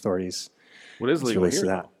governing authorities. What is legal Release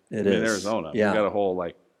here? that. It in is. Arizona. Yeah. We got a whole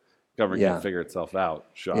government Yeah. can figure itself out.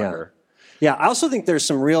 Shocker. Yeah, I also think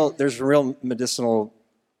there's real medicinal,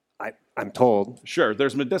 I'm told. Sure,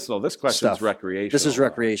 there's medicinal. This question is Stuff. recreational. This is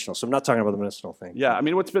recreational, so I'm not talking about the medicinal thing. Yeah, I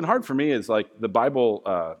mean, what's been hard for me is the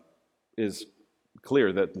Bible is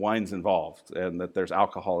clear that wine's involved and that there's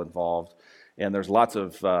alcohol involved, and there's lots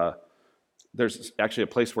of. There's actually a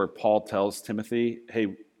place where Paul tells Timothy,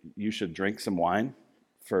 "Hey, you should drink some wine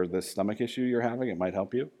for this stomach issue you're having. It might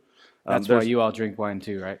help you." That's why you all drink wine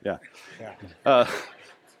too, right? Yeah.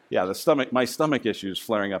 Yeah. My stomach issue is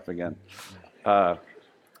flaring up again.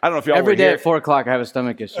 I don't know if y'all Every were day here. at 4 o'clock, I have a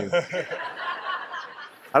stomach issue.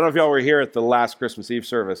 I don't know if y'all were here at the last Christmas Eve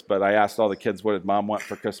service, but I asked all the kids what did mom want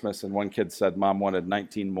for Christmas, and one kid said mom wanted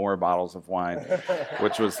 19 more bottles of wine,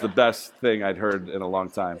 which was the best thing I'd heard in a long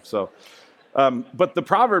time. So, but the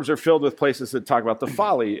Proverbs are filled with places that talk about the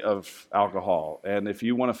folly of alcohol. And if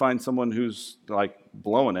you want to find someone who's like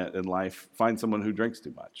blowing it in life, find someone who drinks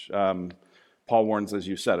too much. Paul warns, as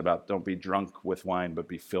you said, about don't be drunk with wine, but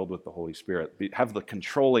be filled with the Holy Spirit. Have the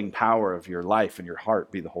controlling power of your life and your heart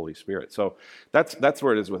be the Holy Spirit. So that's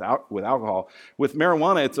where it is with alcohol. With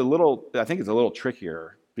marijuana, I think it's a little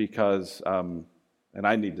trickier because, and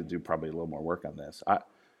I need to do probably a little more work on this.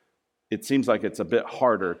 It seems like it's a bit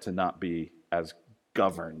harder to not be as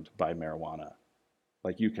governed by marijuana.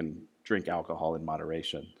 Like you can drink alcohol in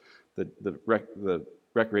moderation. The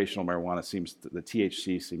recreational marijuana the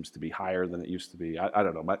THC seems to be higher than it used to be. I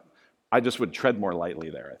don't know. I just would tread more lightly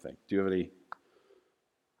there, I think. Do you have any?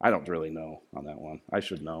 I don't really know on that one. I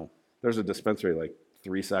should know. There's a dispensary like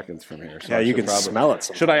 3 seconds from here. So Yeah, you can smell it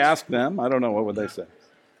sometimes. Should I ask them? I don't know. What would they say?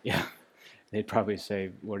 Yeah, they'd probably say,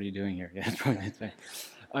 "What are you doing here?" Yeah, that's probably what they'd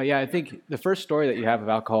say. Yeah, I think the first story that you have of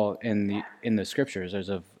alcohol in the scriptures is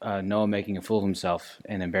of Noah making a fool of himself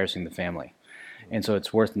and embarrassing the family, and so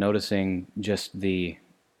it's worth noticing just the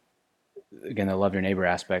love your neighbor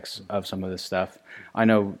aspects of some of this stuff. I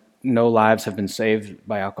know no lives have been saved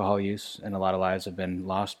by alcohol use, and a lot of lives have been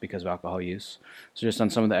lost because of alcohol use. So just on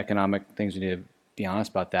some of the economic things, we need to be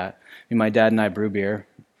honest about that. I mean, my dad and I brew beer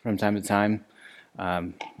from time to time.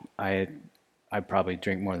 I probably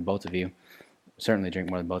drink more than both of you. Certainly drink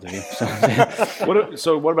more than both of you.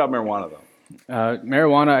 So what about marijuana, though?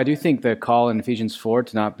 Marijuana, I do think the call in Ephesians 4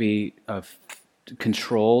 to not be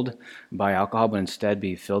controlled by alcohol, but instead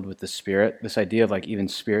be filled with the Spirit. This idea of like even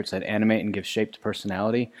spirits that animate and give shape to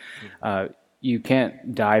personality. You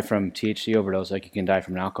can't die from THC overdose like you can die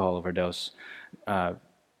from an alcohol overdose. But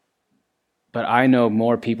I know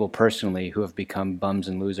more people personally who have become bums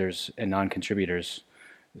and losers and non-contributors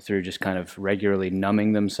through just kind of regularly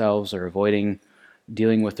numbing themselves or avoiding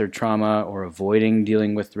dealing with their trauma or avoiding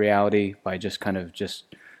dealing with reality by just kind of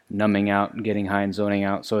just numbing out and getting high and zoning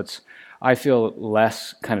out. So I feel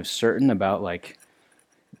less kind of certain about like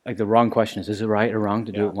the wrong question is it right or wrong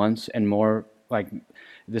to do it once, and more like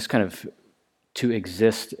this kind of to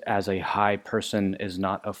exist as a high person is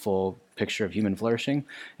not a full picture of human flourishing,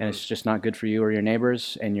 and it's just not good for you or your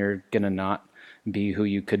neighbors, and you're gonna not be who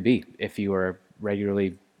you could be if you were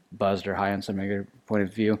regularly buzzed or high on some other point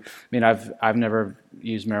of view. I mean, I've never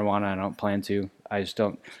used marijuana. I don't plan to. I just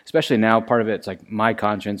don't. Especially now, part of it's like my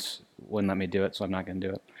conscience wouldn't let me do it, so I'm not going to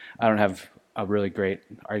do it. I don't have a really great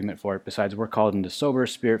argument for it. Besides, we're called into sober,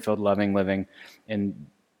 spirit-filled, loving living, and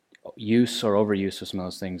use or overuse of some of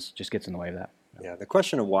those things just gets in the way of that. Yeah, the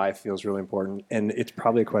question of why feels really important, and it's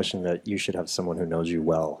probably a question that you should have someone who knows you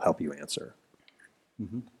well help you answer.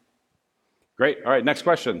 Mm-hmm. Great. All right, next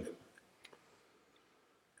question.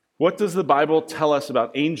 What does the Bible tell us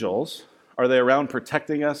about angels? Are they around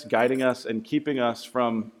protecting us, guiding us, and keeping us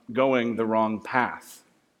from going the wrong path?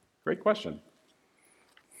 Great question.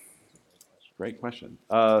 Great question.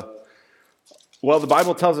 Well, the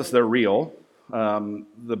Bible tells us they're real.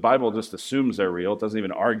 The Bible just assumes they're real. It doesn't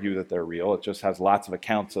even argue that they're real. It just has lots of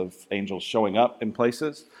accounts of angels showing up in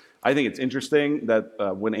places. I think it's interesting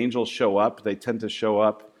that when angels show up, they tend to show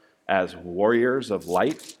up as warriors of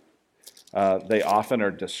light. They often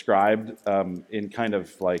are described in kind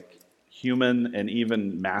of like human and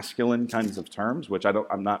even masculine kinds of terms, which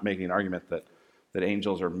I'm not making an argument that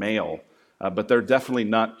angels are male, but they're definitely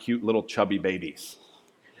not cute little chubby babies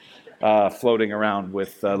floating around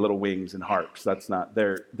with little wings and harps. That's not.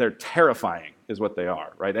 They're terrifying, is what they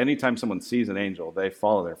are, right? Anytime someone sees an angel, they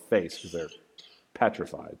fall on their face because they're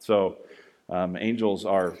petrified. So angels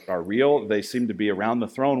are real. They seem to be around the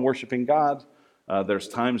throne worshiping God. There's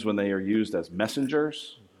times when they are used as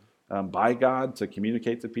messengers by God to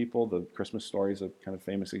communicate to people. The Christmas story is a kind of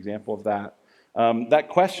famous example of that. That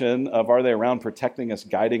question of are they around protecting us,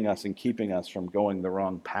 guiding us, and keeping us from going the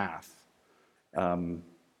wrong path? I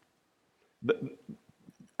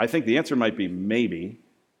think the answer might be maybe,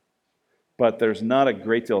 but there's not a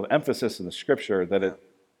great deal of emphasis in the Scripture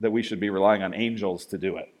that we should be relying on angels to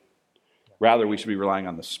do it. Rather, we should be relying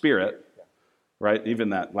on the Spirit. Right? Even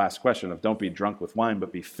that last question of don't be drunk with wine,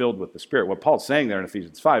 but be filled with the Spirit. What Paul's saying there in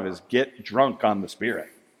Ephesians 5 is get drunk on the Spirit.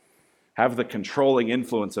 Have the controlling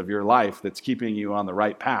influence of your life that's keeping you on the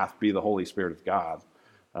right path be the Holy Spirit of God.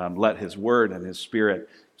 Let His Word and His Spirit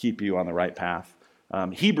keep you on the right path.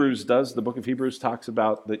 The book of Hebrews talks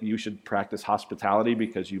about that you should practice hospitality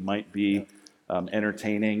because you might be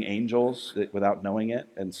entertaining angels without knowing it.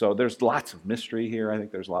 And so there's lots of mystery here. I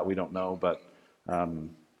think there's a lot we don't know, but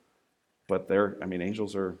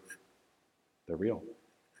angels they're real.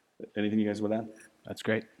 Anything you guys would add? That's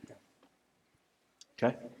great.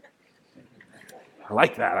 Okay. I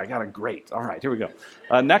like that. I got a great. All right, here we go.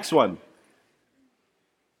 Next one.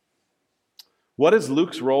 What is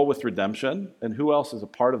Luke's role with redemption, and who else is a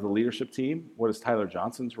part of the leadership team? What is Tyler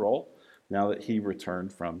Johnson's role now that he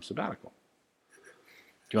returned from sabbatical?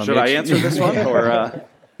 Should I answer this one? Or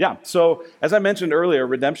yeah, so as I mentioned earlier,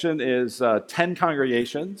 Redemption is 10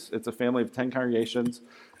 congregations. It's a family of 10 congregations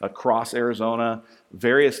across Arizona,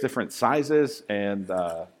 various different sizes and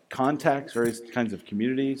contexts, various kinds of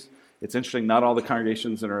communities. It's interesting, not all the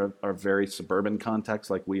congregations are very suburban contexts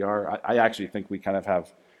like we are. I actually think we kind of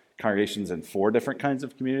have congregations in 4 different kinds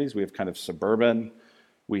of communities. We have kind of suburban,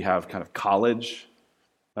 we have kind of college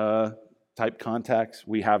type context.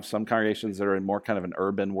 We have some congregations that are in more kind of an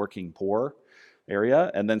urban working poor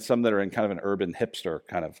area, and then some that are in kind of an urban hipster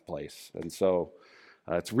kind of place. And so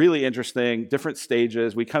it's really interesting, different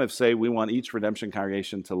stages. We kind of say we want each Redemption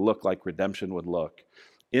congregation to look like Redemption would look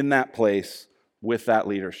in that place with that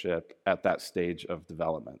leadership at that stage of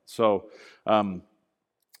development. So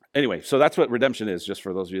anyway, so that's what Redemption is, just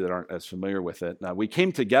for those of you that aren't as familiar with it. Now, we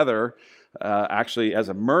came together actually as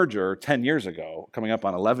a merger 10 years ago, coming up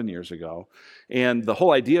on 11 years ago. And the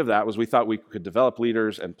whole idea of that was we thought we could develop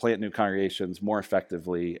leaders and plant new congregations more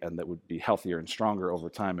effectively, and that would be healthier and stronger over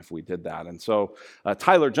time if we did that. And so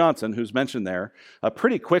Tyler Johnson, who's mentioned there,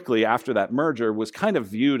 pretty quickly after that merger was kind of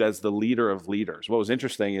viewed as the leader of leaders. What was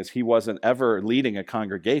interesting is he wasn't ever leading a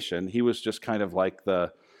congregation. He was just kind of like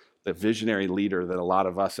the visionary leader that a lot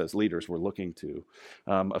of us as leaders were looking to.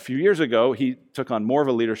 A few years ago, he took on more of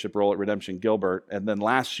a leadership role at Redemption Gilbert, and then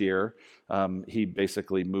last year, he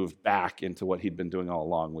basically moved back into what he'd been doing all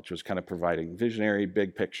along, which was kind of providing visionary,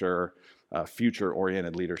 big picture,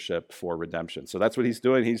 future-oriented leadership for Redemption. So that's what he's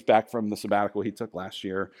doing. He's back from the sabbatical he took last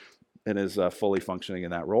year and is fully functioning in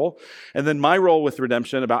that role. And then my role with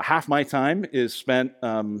Redemption, about half my time is spent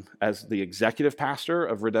as the executive pastor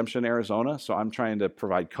of Redemption Arizona. So I'm trying to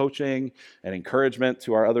provide coaching and encouragement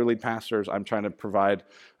to our other lead pastors. I'm trying to provide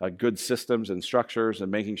good systems and structures and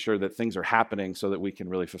making sure that things are happening so that we can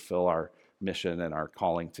really fulfill our mission and our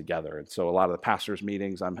calling together. And so a lot of the pastors'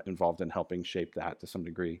 meetings, I'm involved in helping shape that to some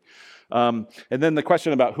degree. And then the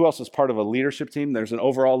question about who else is part of a leadership team, there's an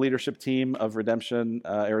overall leadership team of Redemption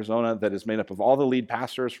Arizona that is made up of all the lead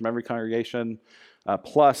pastors from every congregation,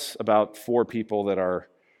 plus about 4 people that are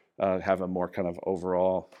have a more kind of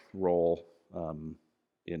overall role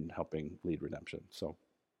in helping lead Redemption. So,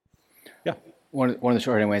 yeah. One of the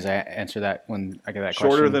shorthand ways I answer that when I get that question.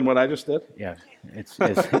 Shorter than what I just did? Yeah, it's yeah,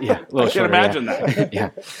 a little I shorter. can imagine yeah. that. Yeah,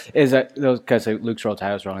 is that those guys say Luke's role,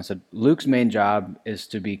 Tyler's role? I said Luke's main job is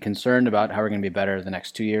to be concerned about how we're going to be better the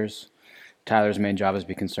next 2 years. Tyler's main job is to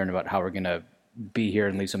be concerned about how we're going to be here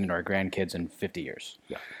and leave something to our grandkids in 50 years.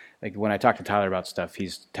 Yeah. Like when I talk to Tyler about stuff,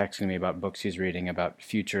 he's texting me about books he's reading about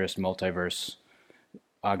futurist, multiverse,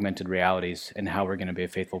 augmented realities, and how we're going to be a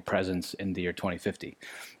faithful presence in the year 2050,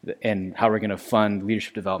 and how we're going to fund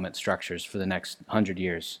leadership development structures for the next 100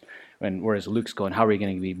 years. And whereas Luke's going, how are we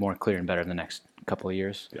going to be more clear and better in the next couple of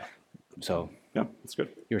years? Yeah. So yeah, that's good.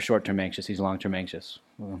 You're short-term anxious. He's long-term anxious.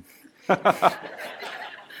 Well,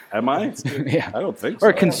 am I? Yeah. I don't think so.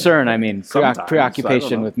 Or concern, I mean,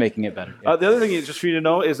 preoccupation with making it better. Yeah. The other thing, just for you to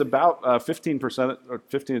know, is about 15% or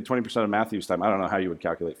 15 to 20% of Matthew's time. I don't know how you would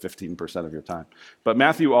calculate 15% of your time. But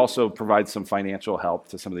Matthew also provides some financial help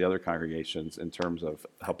to some of the other congregations in terms of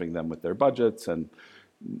helping them with their budgets and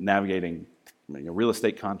navigating real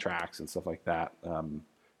estate contracts and stuff like that. And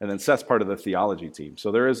then Seth's part of the theology team.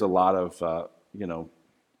 So there is a lot of,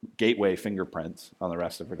 gateway fingerprints on the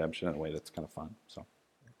rest of Redemption in a way that's kind of fun. So.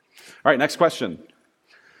 All right, next question.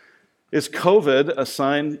 Is COVID a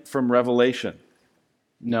sign from Revelation?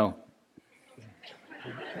 No.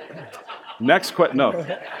 Next question. No.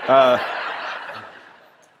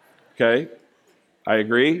 Okay, I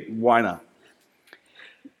agree. Why not?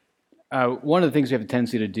 One of the things we have a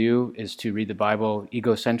tendency to do is to read the Bible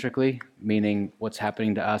egocentrically, meaning what's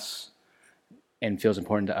happening to us and feels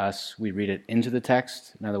important to us. We read it into the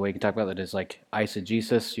text. Another way you can talk about that is like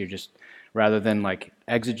eisegesis. You're just, rather than like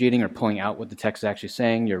exegeting or pulling out what the text is actually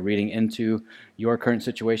saying, you're reading into your current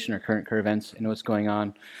situation or current events and what's going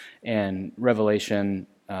on. And Revelation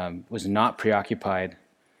was not preoccupied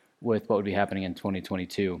with what would be happening in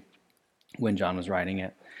 2022 when John was writing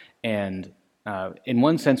it. And in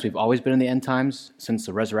one sense, we've always been in the end times. Since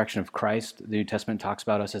the resurrection of Christ, the New Testament talks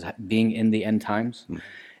about us as being in the end times.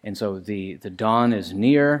 And so the dawn is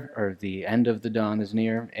near, or the end of the dawn is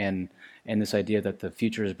near, and this idea that the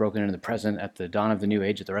future is broken into the present at the dawn of the new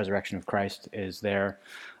age, at the resurrection of Christ, is there.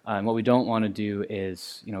 And what we don't want to do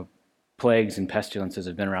is, plagues and pestilences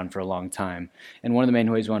have been around for a long time. And one of the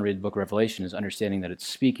main ways we want to read the book of Revelation is understanding that it's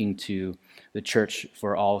speaking to the church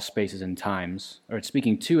for all spaces and times, or it's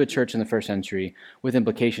speaking to a church in the first century with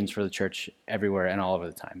implications for the church everywhere and all over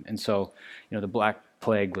the time. And so, the Black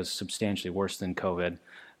Plague was substantially worse than COVID.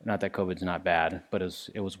 Not that COVID's not bad, but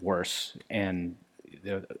it was worse. And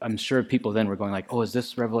I'm sure people then were going like, oh, is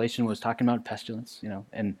this Revelation was talking about pestilence?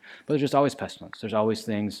 But there's just always pestilence. There's always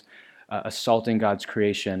things assaulting God's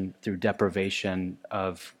creation through deprivation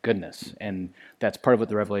of goodness. And that's part of what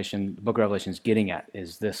the book of Revelation is getting at,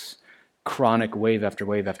 is this chronic wave after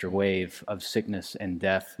wave after wave of sickness and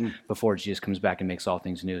death before Jesus comes back and makes all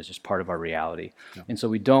things new. Is just part of our reality. Yeah. And so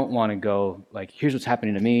we don't want to go like, here's what's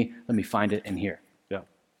happening to me, let me find it in here.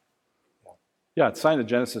 Yeah, it's a sign of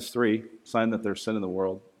Genesis 3, sign that there's sin in the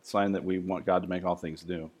world, sign that we want God to make all things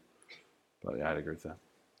new. But yeah, I'd agree with that.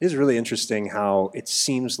 It is really interesting how it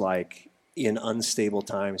seems like in unstable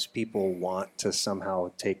times, people want to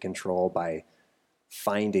somehow take control by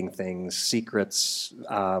finding things, secrets,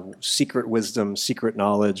 secret wisdom, secret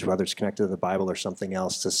knowledge, whether it's connected to the Bible or something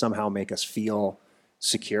else, to somehow make us feel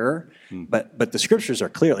secure. But the scriptures are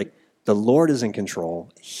clear, like the Lord is in control.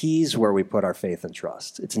 He's where we put our faith and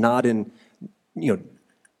trust. It's not in,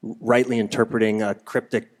 rightly interpreting a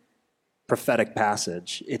cryptic prophetic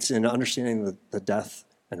passage. It's in understanding the death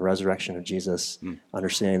and resurrection of Jesus,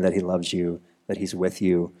 understanding that he loves you, that he's with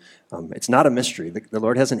you. It's not a mystery. The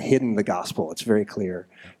Lord hasn't hidden the gospel. It's very clear.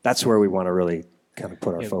 That's where we want to really kind of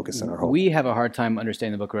put our focus and our hope. We have a hard time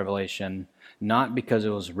understanding the book of Revelation, not because it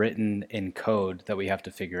was written in code that we have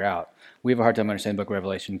to figure out. We have a hard time understanding the book of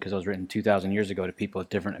Revelation because it was written 2,000 years ago to people with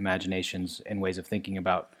different imaginations and ways of thinking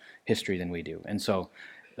about history than we do. And so,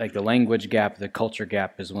 like, the language gap, the culture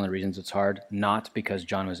gap is one of the reasons it's hard, not because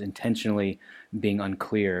John was intentionally being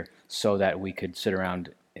unclear so that we could sit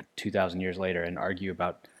around 2,000 years later and argue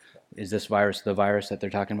about, is this virus the virus that they're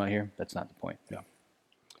talking about here? That's not the point. Yeah.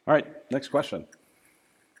 All right, next question.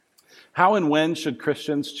 How and when should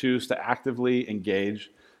Christians choose to actively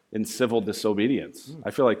engage in civil disobedience?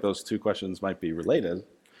 I feel like those two questions might be related.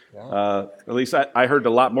 Yeah. At least I heard a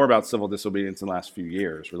lot more about civil disobedience in the last few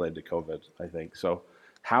years related to COVID, I think. So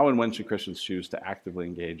how and when should Christians choose to actively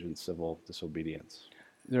engage in civil disobedience?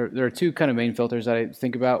 There are two kind of main filters that I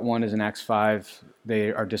think about. One is in Acts 5,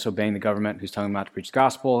 they are disobeying the government who's telling them not to preach the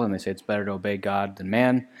gospel, and they say it's better to obey God than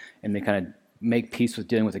man, and they kind of make peace with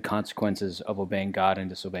dealing with the consequences of obeying God and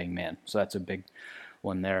disobeying man. So that's a big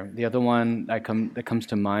one there. The other one that comes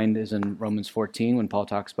to mind is in Romans 14 when Paul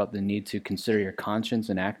talks about the need to consider your conscience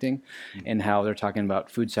in acting, and how they're talking about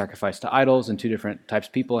food sacrificed to idols and two different types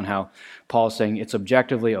of people, and how Paul is saying it's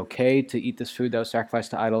objectively okay to eat this food that was sacrificed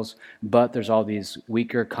to idols, but there's all these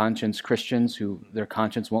weaker conscience Christians who their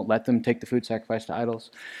conscience won't let them take the food sacrificed to idols.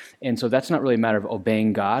 And so that's not really a matter of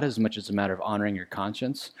obeying God as much as a matter of honoring your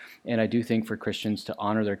conscience. And I do think for Christians to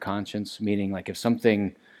honor their conscience, meaning like if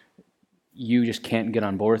something you just can't get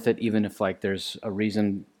on board with it, even if like there's a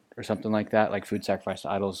reason or something like that, like food sacrifice to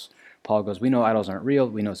idols. Paul goes, we know idols aren't real,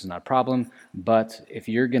 we know this is not a problem, but if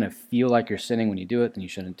you're going to feel like you're sinning when you do it, then you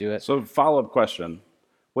shouldn't do it. So follow-up question,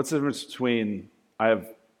 what's the difference between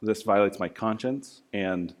this violates my conscience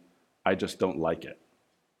and I just don't like it?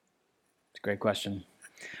 It's a great question.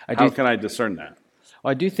 How can I discern that?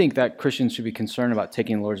 Well, I do think that Christians should be concerned about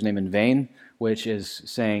taking the Lord's name in vain, which is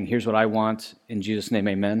saying, here's what I want, in Jesus' name,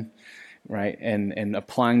 amen. Right, and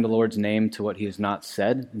applying the Lord's name to what he has not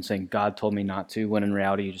said and saying, God told me not to, when in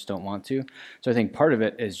reality you just don't want to. So I think part of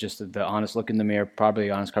it is just the honest look in the mirror,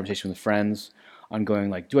 probably honest conversation with friends on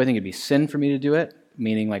going like, do I think it'd be sin for me to do it?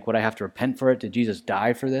 Meaning like, would I have to repent for it? Did Jesus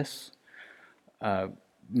die for this?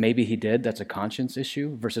 Maybe he did. That's a conscience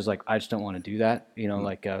issue versus like, I just don't want to do that.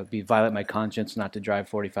 Violate my conscience not to drive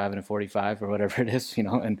 45 in a 45 or whatever it is,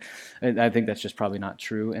 and I think that's just probably not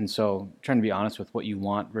true. And so trying to be honest with what you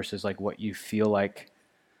want versus like what you feel like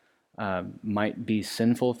might be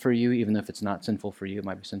sinful for you, even if it's not sinful for you, it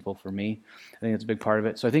might be sinful for me. I think that's a big part of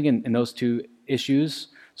it. So I think in those two issues,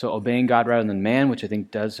 so obeying God rather than man, which I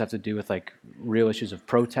think does have to do with like real issues of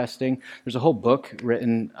protesting. There's a whole book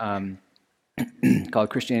written called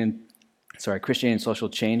Christianity and Social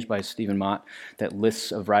Change by Stephen Mott that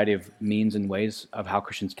lists a variety of means and ways of how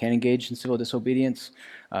Christians can engage in civil disobedience,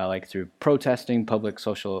 like through protesting, public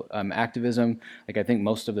social activism. Like I think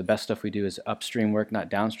most of the best stuff we do is upstream work, not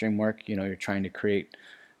downstream work. You're trying to create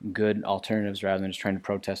good alternatives rather than just trying to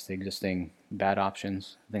protest the existing bad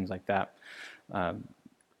options, things like that.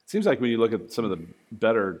 seems like when you look at some of the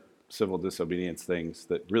better civil disobedience things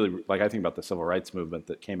that really, like I think about the civil rights movement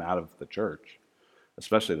that came out of the church,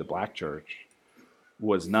 especially the black church,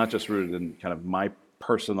 was not just rooted in kind of my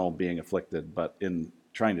personal being afflicted, but in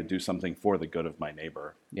trying to do something for the good of my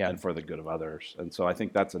neighbor and for the good of others. And so I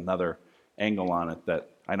think that's another angle on it that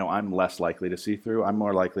I know I'm less likely to see through. I'm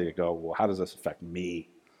more likely to go, well, how does this affect me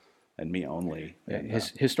and me only? Yeah,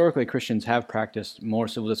 And, historically, Christians have practiced more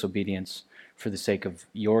civil disobedience for the sake of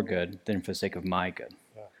your good than for the sake of my good.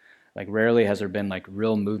 Yeah. Like rarely has there been like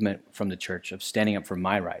real movement from the church of standing up for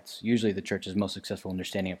my rights. Usually the church is most successful when they're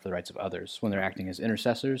standing up for the rights of others, when they're acting as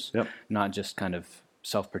intercessors, not just kind of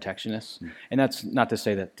self-protectionists. And that's not to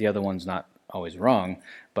say that the other one's not always wrong,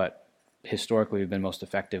 but historically we've been most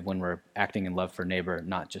effective when we're acting in love for neighbor,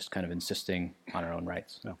 not just kind of insisting on our own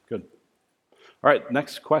rights. yeah, good. All right,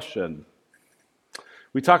 next question.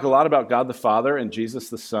 We talk a lot about God the Father and Jesus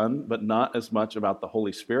the Son, but not as much about the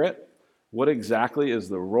Holy Spirit. What exactly is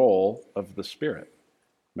the role of the Spirit?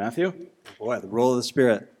 Matthew? Boy, the role of the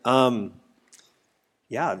Spirit. The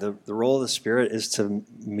role of the Spirit is to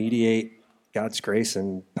mediate God's grace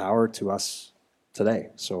and power to us today.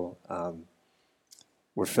 So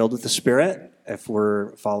we're filled with the Spirit if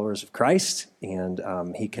we're followers of Christ, and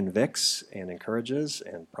He convicts and encourages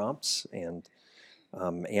and prompts and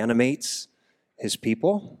animates His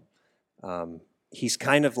people. He's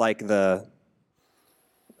kind of like the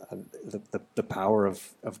power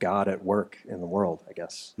of God at work in the world, I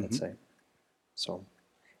guess, I'd say. So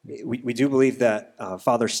we do believe that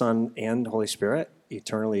Father, Son, and Holy Spirit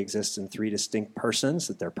eternally exist in three distinct persons,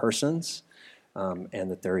 that they're persons,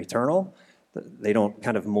 and that they're eternal. They don't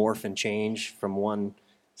kind of morph and change from one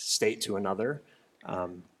state to another.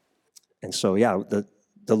 And so,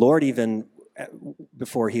 the Lord even,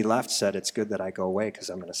 before He left, said, it's good that I go away because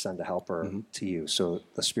I'm going to send a helper to you. So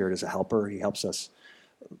the Spirit is a helper. He helps us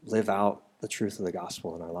live out the truth of the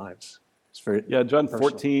gospel in our lives. It's very John personal.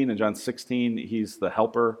 14 and John 16, He's the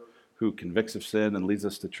helper who convicts of sin and leads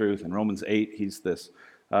us to truth. In Romans 8, He's this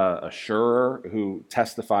assurer who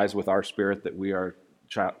testifies with our spirit that we are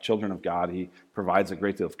children of God. He provides a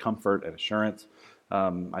great deal of comfort and assurance.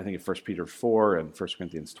 I think in 1 Peter 4 and 1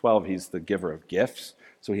 Corinthians 12, He's the giver of gifts.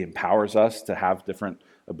 So He empowers us to have different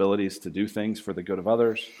abilities to do things for the good of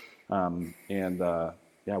others. We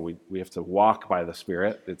have to walk by the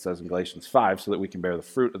Spirit, it says in Galatians 5, so that we can bear the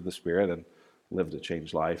fruit of the Spirit and live to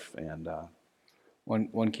change life. And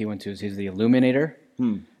One key one too is He's the illuminator,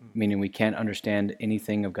 meaning we can't understand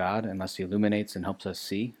anything of God unless He illuminates and helps us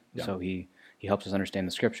see. Yeah. So He helps us understand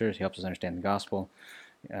the Scriptures. He helps us understand the gospel.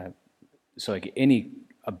 So like any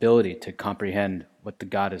ability to comprehend what the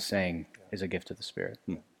God is saying is a gift of the Spirit.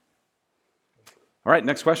 All right,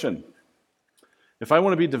 next question. If I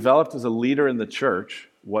want to be developed as a leader in the church,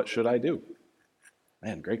 what should I do?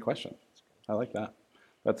 Man, great question. I like that.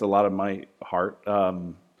 That's a lot of my heart.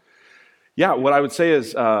 What I would say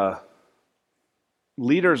is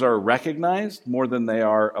leaders are recognized more than they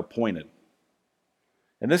are appointed.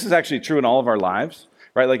 And this is actually true in all of our lives,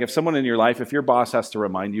 right? Like if someone in your life, if your boss has to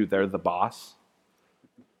remind you they're the boss,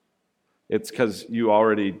 it's because you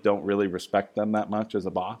already don't really respect them that much as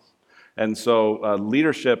a boss. And so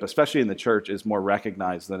leadership, especially in the church, is more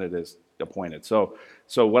recognized than it is appointed. So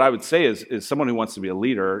what I would say is someone who wants to be a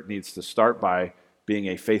leader needs to start by being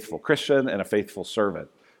a faithful Christian and a faithful servant.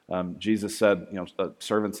 Jesus said, a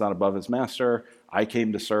servant's not above his master. I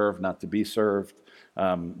came to serve, not to be served.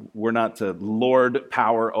 We're not to lord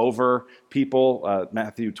power over people.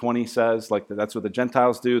 Matthew 20 says, that's what the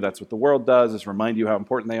Gentiles do. That's what the world does, is remind you how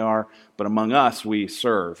important they are. But among us, we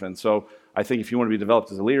serve. And so I think if you want to be developed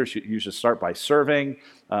as a leader, you should start by serving,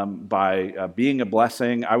 by being a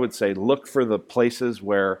blessing. I would say look for the places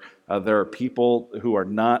where there are people who are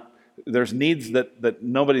not, there's needs that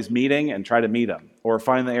nobody's meeting, and try to meet them. Or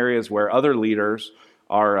find the areas where other leaders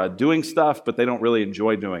are doing stuff, but they don't really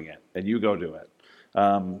enjoy doing it, and you go do it.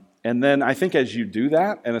 And then I think as you do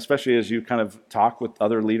that, and especially as you kind of talk with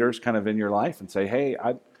other leaders kind of in your life and say, hey,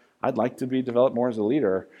 I'd like to be developed more as a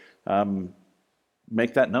leader,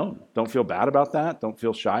 make that known. Don't feel bad about that. Don't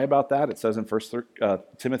feel shy about that. It says in 1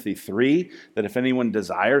 Timothy 3 that if anyone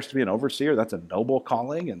desires to be an overseer, that's a noble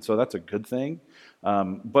calling, and so that's a good thing.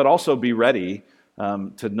 But also be ready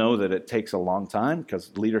to know that it takes a long time,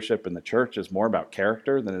 because leadership in the church is more about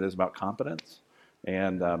character than it is about competence.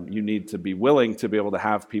 And you need to be willing to be able to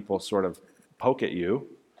have people sort of poke at you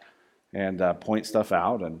and point stuff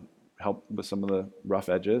out and help with some of the rough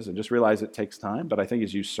edges, and just realize it takes time. But I think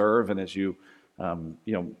as you serve and as you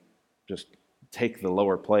just take the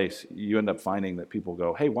lower place, you end up finding that people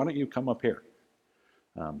go, hey, why don't you come up here?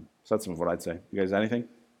 So that's some of what I'd say. You guys, anything?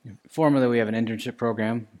 Formerly, we have an internship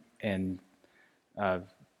program and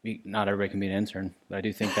not everybody can be an intern, but I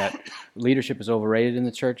do think that leadership is overrated in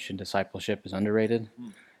the church and discipleship is underrated.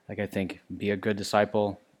 Like, I think be a good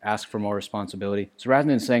disciple, ask for more responsibility. So rather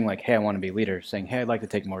than saying like, hey, I want to be a leader, saying, hey, I'd like to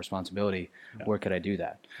take more responsibility, where could I do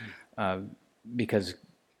that? Because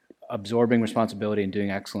absorbing responsibility and doing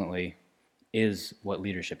excellently is what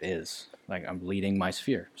leadership is. Like, I'm leading my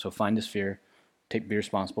sphere. So find a sphere, be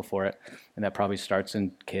responsible for it. And that probably starts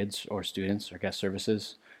in kids or students or guest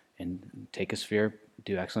services, and take a sphere,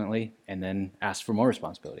 do excellently, and then ask for more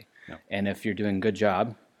responsibility. Yeah. And if you're doing a good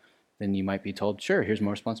job, then you might be told, sure, here's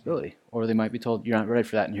more responsibility. Or they might be told, you're not ready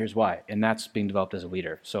for that, and here's why. And that's being developed as a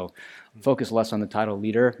leader. So focus less on the title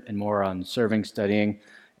leader and more on serving, studying,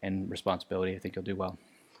 and responsibility. I think you'll do well.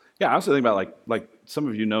 Yeah, I also think about like some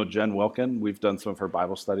of you know Jen Wilkin. We've done some of her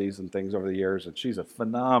Bible studies and things over the years, and she's a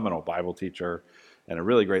phenomenal Bible teacher and a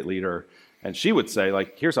really great leader. And she would say,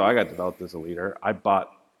 like, here's how I got developed as a leader. I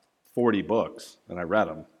bought 40 books, and I read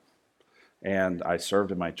them. And I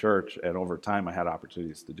served in my church, and over time I had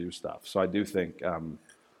opportunities to do stuff. So I do think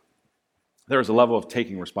there's a level of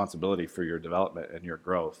taking responsibility for your development and your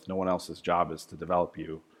growth. No one else's job is to develop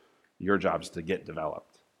you. Your job is to get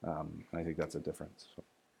developed. And I think that's a difference. So.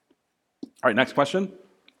 All right, next question.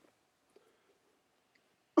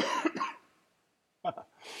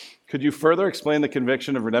 Could you further explain the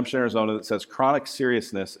conviction of Redemption Arizona that says chronic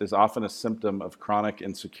seriousness is often a symptom of chronic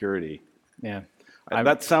insecurity? Yeah.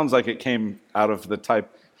 That sounds like it came out of the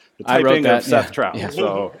typing of Seth Trout. Yeah.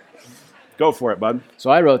 So go for it, bud. So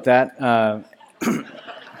I wrote that.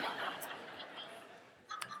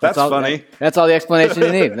 That's funny. That's all the explanation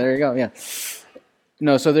you need. There you go. Yeah.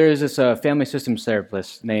 No, so there is this family systems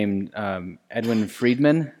therapist named Edwin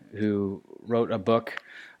Friedman who wrote a book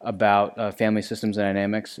about family systems and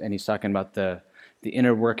dynamics, and he's talking about the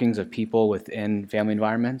inner workings of people within family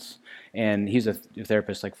environments. And he's a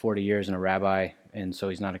therapist like 40 years and a rabbi, and so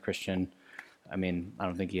he's not a Christian. I mean, I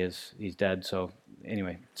don't think he is. He's dead. So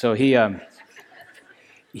anyway, so he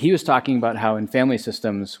was talking about how in family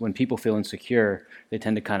systems, when people feel insecure, they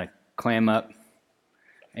tend to kind of clam up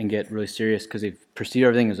and get really serious because they perceive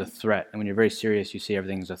everything as a threat. And when you're very serious, you see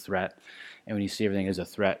everything as a threat. And when you see everything as a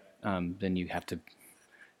threat, then you have to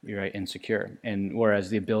be right insecure. And whereas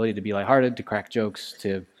the ability to be lighthearted, to crack jokes,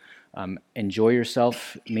 to enjoy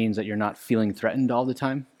yourself means that you're not feeling threatened all the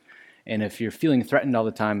time. And if you're feeling threatened all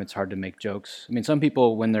the time, it's hard to make jokes. I mean, some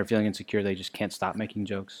people, when they're feeling insecure, they just can't stop making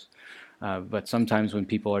jokes. But sometimes when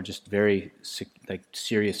people are just very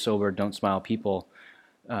serious, sober, don't smile people,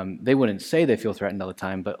 they wouldn't say they feel threatened all the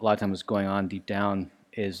time, but a lot of times what's going on deep down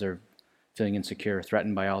is they're feeling insecure,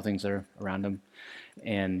 threatened by all things that are around them.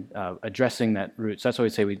 And addressing that root. So that's why we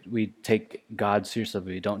say we take God seriously, but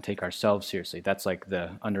we don't take ourselves seriously. That's like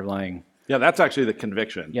the underlying. Yeah, that's actually the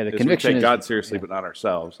conviction. Yeah, the conviction we take is God seriously, but not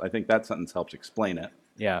ourselves. I think that sentence helps explain it.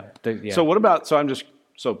 Yeah. So what about?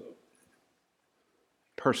 So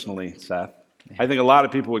personally, Seth, I think a lot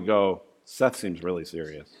of people would go, Seth seems really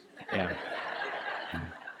serious. Yeah.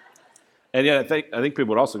 And yet I think people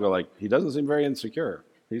would also go like, he doesn't seem very insecure.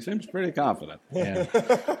 He seems pretty confident. Yeah.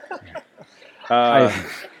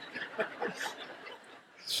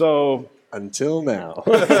 So until now.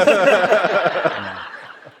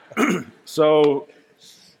 So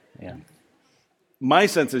yeah. My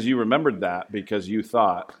sense is you remembered that because you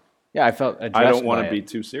thought, yeah, I felt addressed. I don't want to be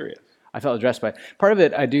too serious. I felt addressed by it. Part of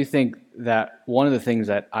it, I do think that one of the things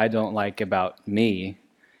that I don't like about me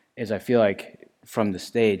is I feel like from the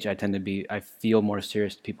stage, I feel more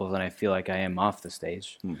serious to people than I feel like I am off the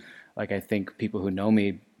stage. Like, I think people who know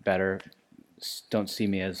me better don't see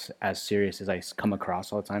me as serious as I come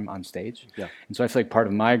across all the time on stage. Yeah. And so I feel like part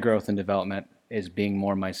of my growth and development is being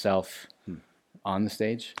more myself on the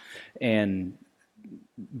stage and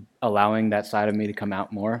allowing that side of me to come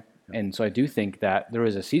out more. And so I do think that there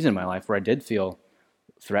was a season in my life where I did feel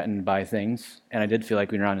threatened by things, and I did feel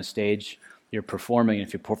like when you're on a stage, you're performing, and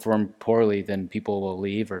if you perform poorly, then people will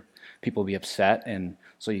leave or people will be upset, and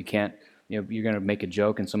so you can't, you're going to make a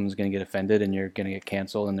joke and someone's going to get offended and you're going to get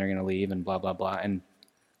canceled and they're going to leave and blah, blah, blah. And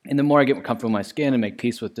the more I get comfortable in my skin and make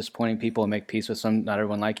peace with disappointing people and make peace with not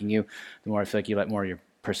everyone liking you, the more I feel like you let more of your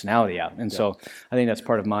personality out. And so I think that's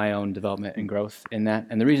part of my own development and growth in that.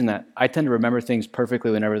 And the reason that I tend to remember things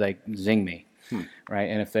perfectly whenever they zing me, right?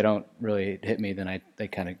 And if they don't really hit me, then they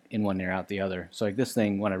kind of in one ear out the other. So like this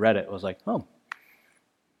thing, when I read it, was like, oh,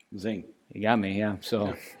 zing, you got me, yeah.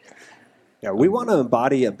 So yeah, we want to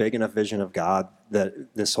embody a big enough vision of God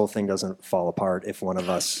that this whole thing doesn't fall apart if one of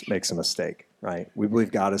us makes a mistake, right? We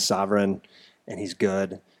believe God is sovereign and he's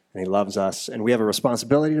good and he loves us and we have a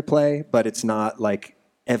responsibility to play, but it's not like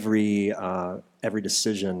every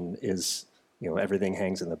decision is everything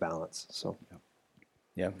hangs in the balance. So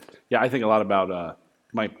Yeah. Yeah, I think a lot about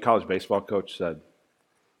my college baseball coach said,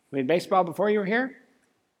 we had baseball before you were here,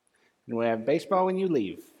 and we have baseball when you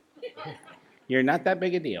leave. You're not that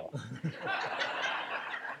big a deal.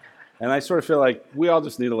 And I sort of feel like we all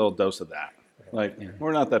just need a little dose of that. Like,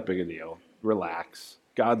 we're not that big a deal. Relax.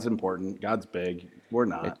 God's important. God's big. We're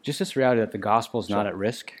not. Just this reality that the gospel is not at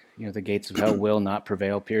risk. The gates of hell will not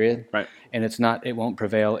prevail, period. Right. And it won't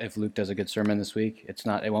prevail if Luke does a good sermon this week. It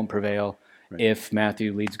won't prevail if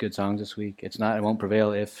Matthew leads good songs this week. It won't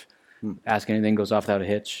prevail if Ask Anything goes off without a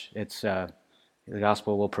hitch. The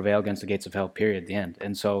gospel will prevail against the gates of hell, period, at the end.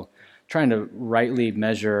 And so trying to rightly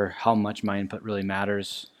measure how much my input really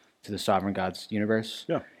matters to the sovereign God's universe.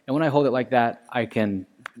 Yeah. And when I hold it like that, I can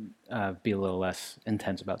be a little less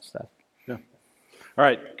intense about stuff. Yeah. All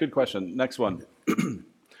right, good question. Next one.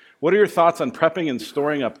 What are your thoughts on prepping and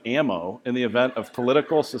storing up ammo in the event of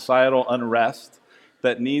political, societal unrest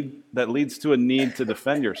that leads to a need to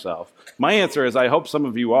defend yourself? My answer is I hope some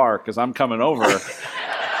of you are, because I'm coming over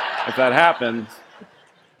if that happens.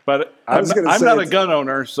 But I'm not a gun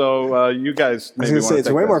owner, so you guys maybe want to take it's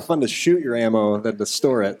way this. more fun to shoot your ammo than to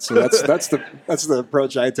store it. So that's the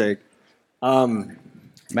approach I take.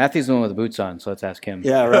 Matthew's the one with the boots on, so let's ask him.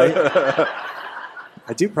 Yeah, right.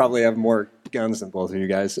 I do probably have more guns than both of you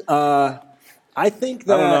guys. I think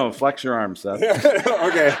that I don't know. Flex your arm, Seth.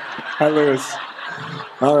 Okay, I lose.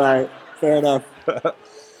 All right, fair enough.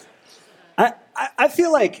 I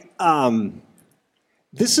feel like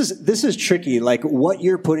this is tricky. Like what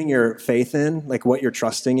you're putting your faith in, like what you're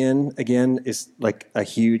trusting in, again, is like a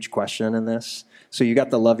huge question in this. So you got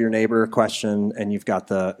the love your neighbor question, and you've got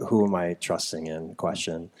the who am I trusting in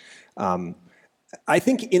question. I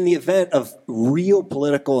think in the event of real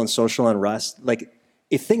political and social unrest, like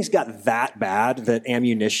if things got that bad that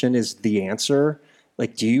ammunition is the answer,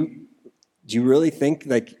 like do you really think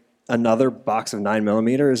like another box of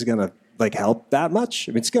 9mm is gonna like help that much?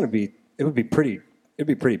 I mean, it would be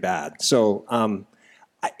pretty bad. So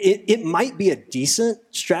it might be a decent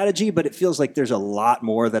strategy, but it feels like there's a lot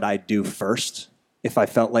more that I'd do first if I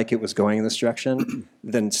felt like it was going in this direction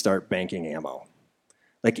than start banking ammo.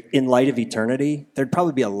 Like in light of eternity, there'd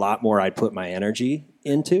probably be a lot more I'd put my energy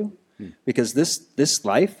into because this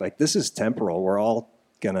life, like this is temporal. We're all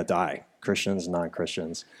gonna die, Christians,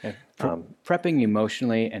 non-Christians. Yeah. Prepping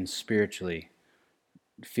emotionally and spiritually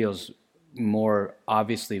feels more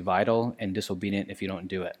obviously vital and disobedient if you don't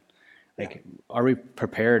do it. Like, are we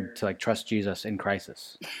prepared to like trust Jesus in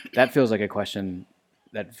crisis? That feels like a question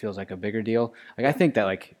that feels like a bigger deal. Like I think that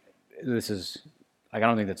like this is like I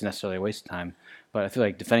don't think that's necessarily a waste of time, but I feel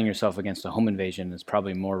like defending yourself against a home invasion is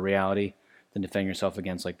probably more reality than defending yourself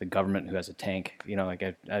against like the government who has a tank. Like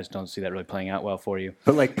I just don't see that really playing out well for you.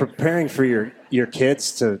 But like preparing for your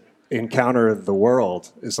kids to encounter the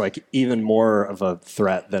world is like even more of a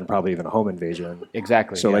threat than probably even a home invasion.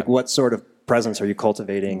 Exactly. So yeah. like what sort of presence are you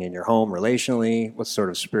cultivating in your home relationally? What sort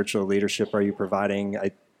of spiritual leadership are you providing?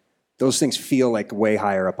 Those things feel like way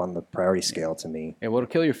higher up on the priority scale to me. Yeah, what'll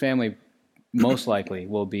kill your family most likely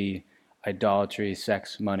will be idolatry,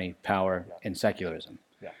 sex, money, power, and secularism.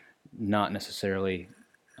 Yeah. Not necessarily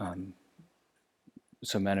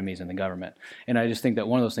some enemies in the government. And I just think that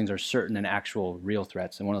one of those things are certain and actual real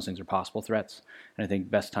threats, and one of those things are possible threats. And I think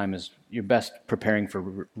best time is you're best preparing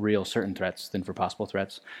for real certain threats than for possible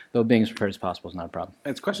threats, though being as prepared as possible is not a problem.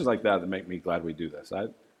 And it's questions like that make me glad we do this.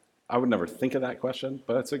 I would never think of that question,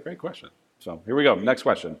 but it's a great question. So here we go. Next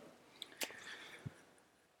question.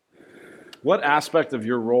 What aspect of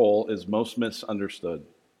your role is most misunderstood?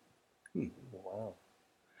 Wow.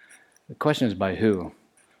 The question is by who?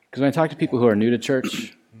 Because when I talk to people who are new to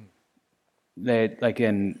church, they like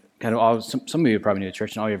in kind of some of you are probably new to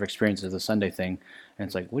church and all you have experience is the Sunday thing, and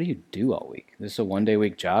it's like, what do you do all week? This is a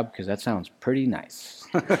one-day-week job? Because that sounds pretty nice.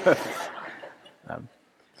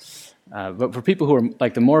 But for people who are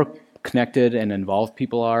like the more connected and involved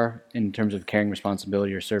people are in terms of carrying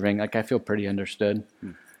responsibility or serving, like I feel pretty understood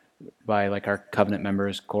by like our covenant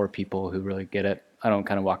members, core people who really get it. I don't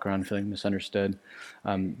kind of walk around feeling misunderstood.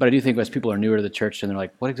 But I do think as people are newer to the church and they're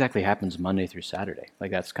like, what exactly happens Monday through Saturday?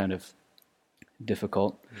 Like that's kind of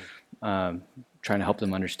difficult. Trying to help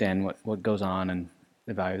them understand what goes on and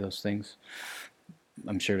evaluate those things.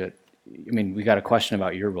 I'm sure that, we got a question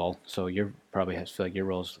about your role, so you probably feel like your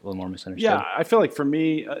role is a little more misunderstood. Yeah, I feel like for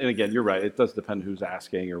me, and again, you're right, it does depend who's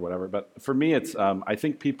asking or whatever, but for me, it's, I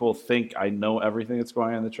think people think I know everything that's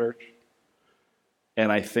going on in the church,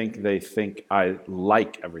 and I think they think I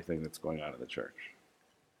like everything that's going on in the church.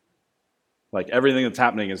 Like everything that's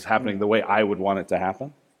happening is happening the way I would want it to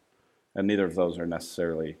happen, and neither of those are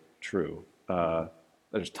necessarily true.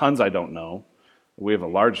 There's tons I don't know, We have a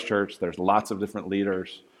large church. There's lots of different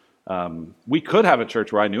leaders. We could have a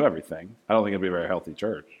church where I knew everything. I don't think it'd be a very healthy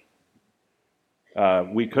church.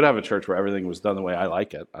 We could have a church where everything was done the way I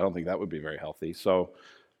like it. I don't think that would be very healthy. So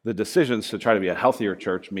the decisions to try to be a healthier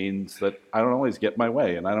church means that I don't always get my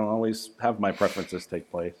way, and I don't always have my preferences take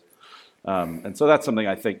place. And so that's something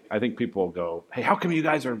I think people go, hey, how come you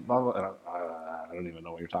guys are blah, blah, and I don't even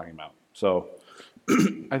know what you're talking about. So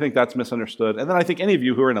I think that's misunderstood. And then I think any of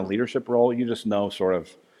you who are in a leadership role, you just know sort of,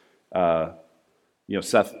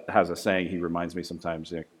 Seth has a saying, he reminds me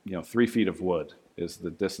sometimes, 3 feet of wood is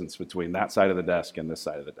the distance between that side of the desk and this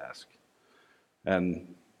side of the desk.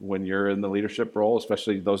 And when you're in the leadership role,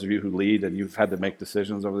 especially those of you who lead and you've had to make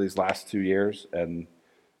decisions over these last 2 years, and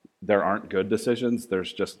there aren't good decisions,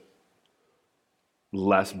 there's just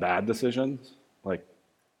less bad decisions, like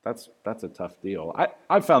that's a tough deal.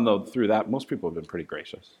 I've found, though, through that, most people have been pretty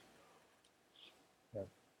gracious.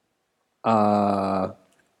 I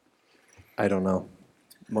don't know.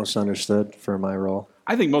 Most understood for my role.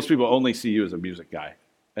 I think most people only see you as a music guy,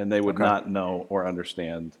 and they would not know or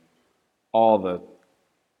understand all the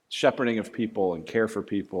shepherding of people and care for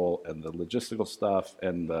people and the logistical stuff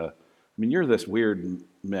and you're this weird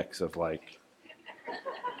mix of like,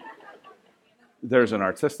 there's an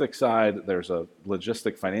artistic side, there's a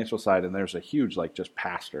logistic financial side, and there's a huge like just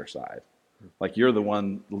pastor side. Like you're the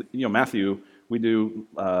one, Matthew, we do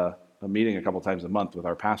a meeting a couple times a month with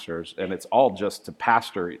our pastors, and it's all just to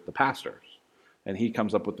pastor the pastors. And he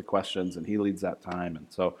comes up with the questions, and he leads that time. And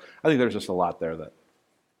so I think there's just a lot there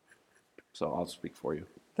so I'll speak for you.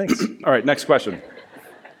 Thanks. All right, next question.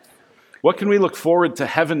 What can we look forward to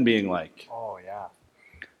heaven being like? Oh, yeah.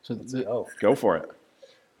 So Go for it.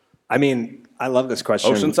 I mean, I love this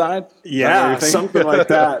question. Oceanside? Yeah, something like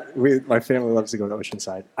that. My family loves to go to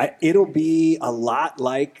Oceanside. It'll be a lot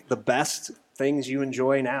like the best things you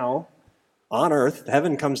enjoy now on earth.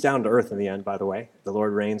 Heaven comes down to earth in the end, by the way. The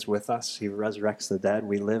Lord reigns with us. He resurrects the dead.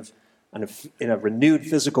 We live in a renewed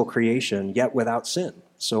physical creation, yet without sin.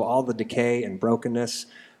 So all the decay and brokenness,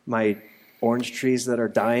 my orange trees that are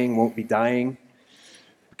dying won't be dying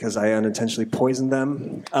because I unintentionally poisoned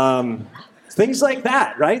them. Things like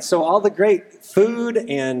that, right? So all the great food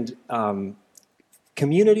and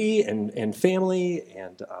community and family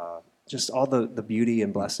and just all the beauty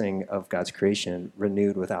and blessing of God's creation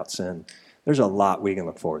renewed without sin. There's a lot we can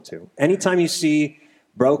look forward to. Anytime you see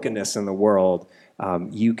brokenness in the world,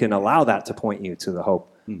 you can allow that to point you to the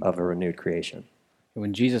hope of a renewed creation.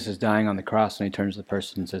 when Jesus is dying on the cross and he turns to the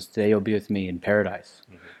person and says, "Today you'll be with me in paradise."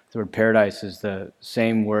 Mm-hmm. The word paradise is the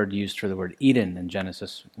same word used for the word Eden in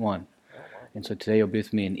Genesis 1. And so today you'll be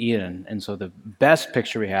with me in Eden. And so the best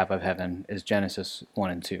picture we have of heaven is Genesis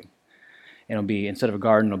 1 and 2. And it'll be, instead of a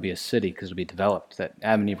garden, it'll be a city because it'll be developed. That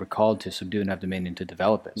Adam and Eve were called to subdue and have dominion to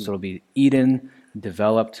develop it. So it'll be Eden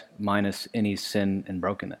developed minus any sin and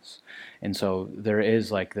brokenness. And so there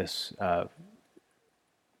is like this,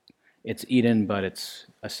 it's Eden, but it's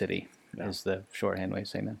a city, is the shorthand way of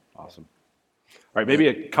saying that. Awesome. All right, maybe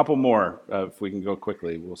a couple more, if we can go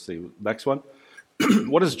quickly. We'll see. Next one.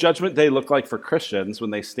 What does Judgment Day look like for Christians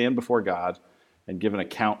when they stand before God and give an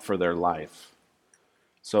account for their life?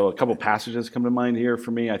 So a couple passages come to mind here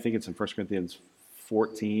for me. I think it's in 1 Corinthians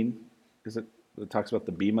 14. Is it? It talks about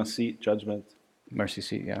the Bema seat, judgment. Mercy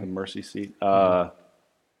seat, yeah. The mercy seat. I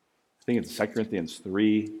think it's 2 Corinthians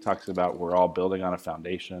 3. Talks about we're all building on a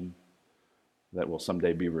foundation that will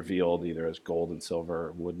someday be revealed either as gold and silver,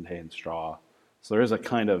 or wood and hay and straw. So there is a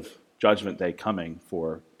kind of judgment day coming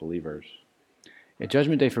for believers. A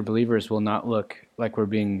judgment day for believers will not look like we're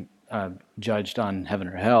being judged on heaven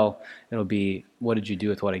or hell. It'll be, what did you do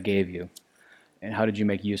with what I gave you? And how did you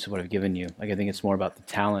make use of what I've given you? Like, I think it's more about the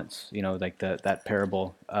talents, you know, like that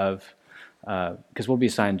parable of, because we'll be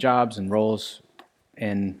assigned jobs and roles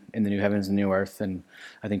in the new heavens and new earth, and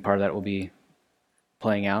I think part of that will be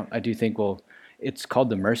playing out. I do think it's called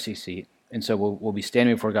the mercy seat, and so we'll be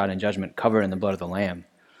standing before God in judgment, covered in the blood of the Lamb.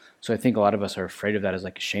 So I think a lot of us are afraid of that as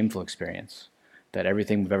like a shameful experience, that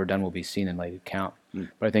everything we've ever done will be seen and laid to account.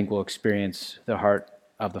 But I think we'll experience the heart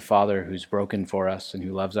of the Father who's broken for us and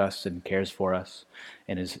who loves us and cares for us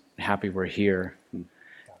and is happy we're here.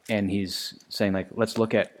 And he's saying, like, let's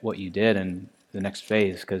look at what you did in the next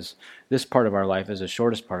phase, because this part of our life is the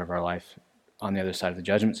shortest part of our life on the other side of the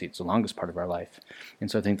judgment seat. It's the longest part of our life. And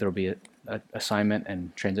so I think there'll be a assignment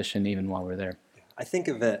and transition even while we're there. I think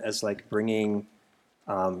of it as like bringing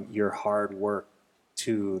your hard work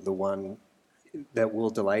to the one that will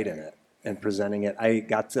delight in it and presenting it. I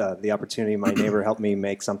got the opportunity, my neighbor helped me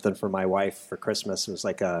make something for my wife for Christmas. It was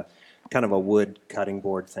like a kind of a wood cutting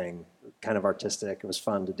board thing, kind of artistic. It was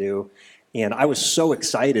fun to do. And I was so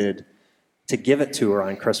excited to give it to her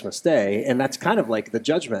on Christmas Day. And that's kind of like the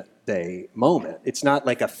Judgment Day moment. It's not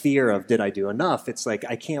like a fear of, did I do enough? It's like,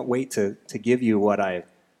 I can't wait to give you what I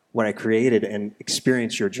created and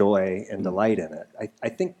experience your joy and delight in it. I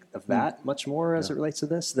think of that much more as it relates to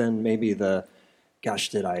this than maybe the, gosh,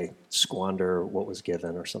 did I squander what was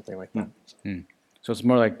given or something like that. So it's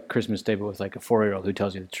more like Christmas Day, but with like a 4-year-old who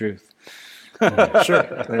tells you the truth. Sure.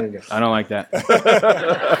 There you go. I don't like that.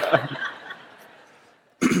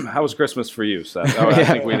 How was Christmas for you, Seth? Oh, I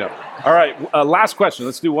think we know. All right, last question.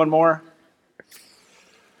 Let's do one more.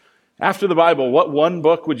 After the Bible, what one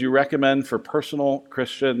book would you recommend for personal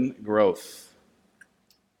Christian growth?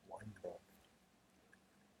 One book.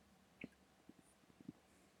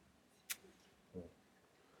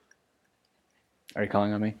 Are you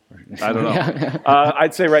calling on me? I don't know.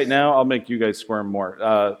 I'd say right now, I'll make you guys squirm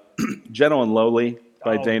more. Gentle and Lowly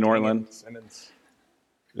by Dane dang Ortland it, Simmons.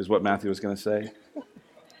 is what Matthew was going to say.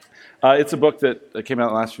 It's a book that came out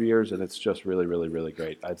in the last few years, and it's just really, really, really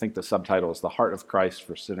great. I think the subtitle is The Heart of Christ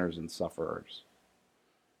for Sinners and Sufferers.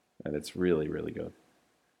 And it's really, really good.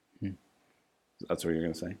 That's what you're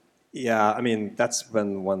going to say? Yeah, I mean, that's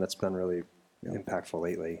been one that's been really impactful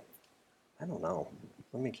lately. I don't know.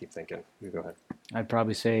 Let me keep thinking. You go ahead. I'd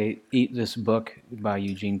probably say Eat This Book by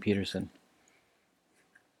Eugene Peterson.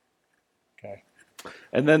 Okay.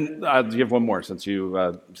 And then you have one more since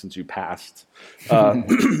you passed.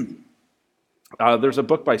 There's a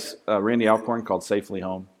book by Randy Alcorn called Safely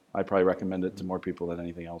Home. I probably recommend it to more people than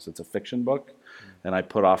anything else. It's a fiction book, and I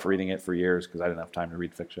put off reading it for years because I didn't have time to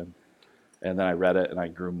read fiction. And then I read it, and I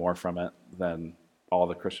grew more from it than all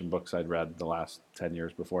the Christian books I'd read the last 10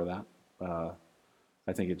 years before that.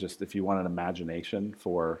 I think it just, if you want an imagination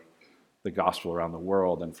for the gospel around the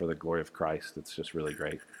world and for the glory of Christ, it's just really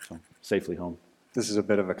great. So, Safely Home. This is a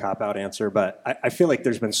bit of a cop-out answer, but I feel like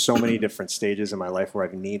there's been so many different stages in my life where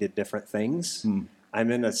I've needed different things.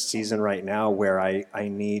 I'm in a season right now where I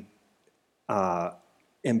need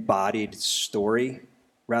embodied story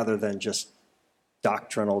rather than just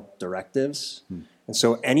doctrinal directives. And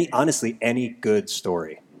so honestly, any good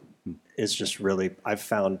story is just really, I've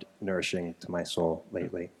found nourishing to my soul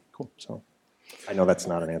lately. Cool. So I know that's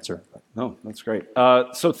not an answer. But. No, that's great.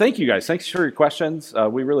 So thank you guys. Thanks for your questions.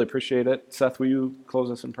 We really appreciate it. Seth, will you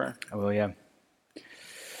close us in prayer? I will, yeah.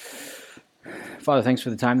 Father, thanks for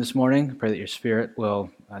the time this morning. I pray that your Spirit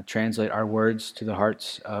will translate our words to the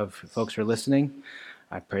hearts of folks who are listening.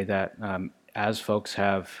 I pray that as folks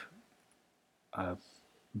have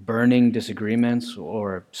burning disagreements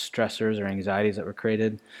or stressors or anxieties that were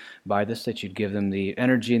created by this, that you'd give them the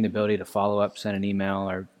energy and the ability to follow up, send an email,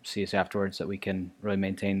 or see us afterwards, that we can really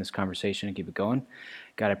maintain this conversation and keep it going.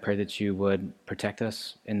 God, I pray that you would protect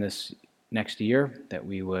us in this next year, that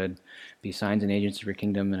we would be signs and agents of your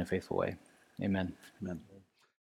kingdom in a faithful way. Amen. Amen.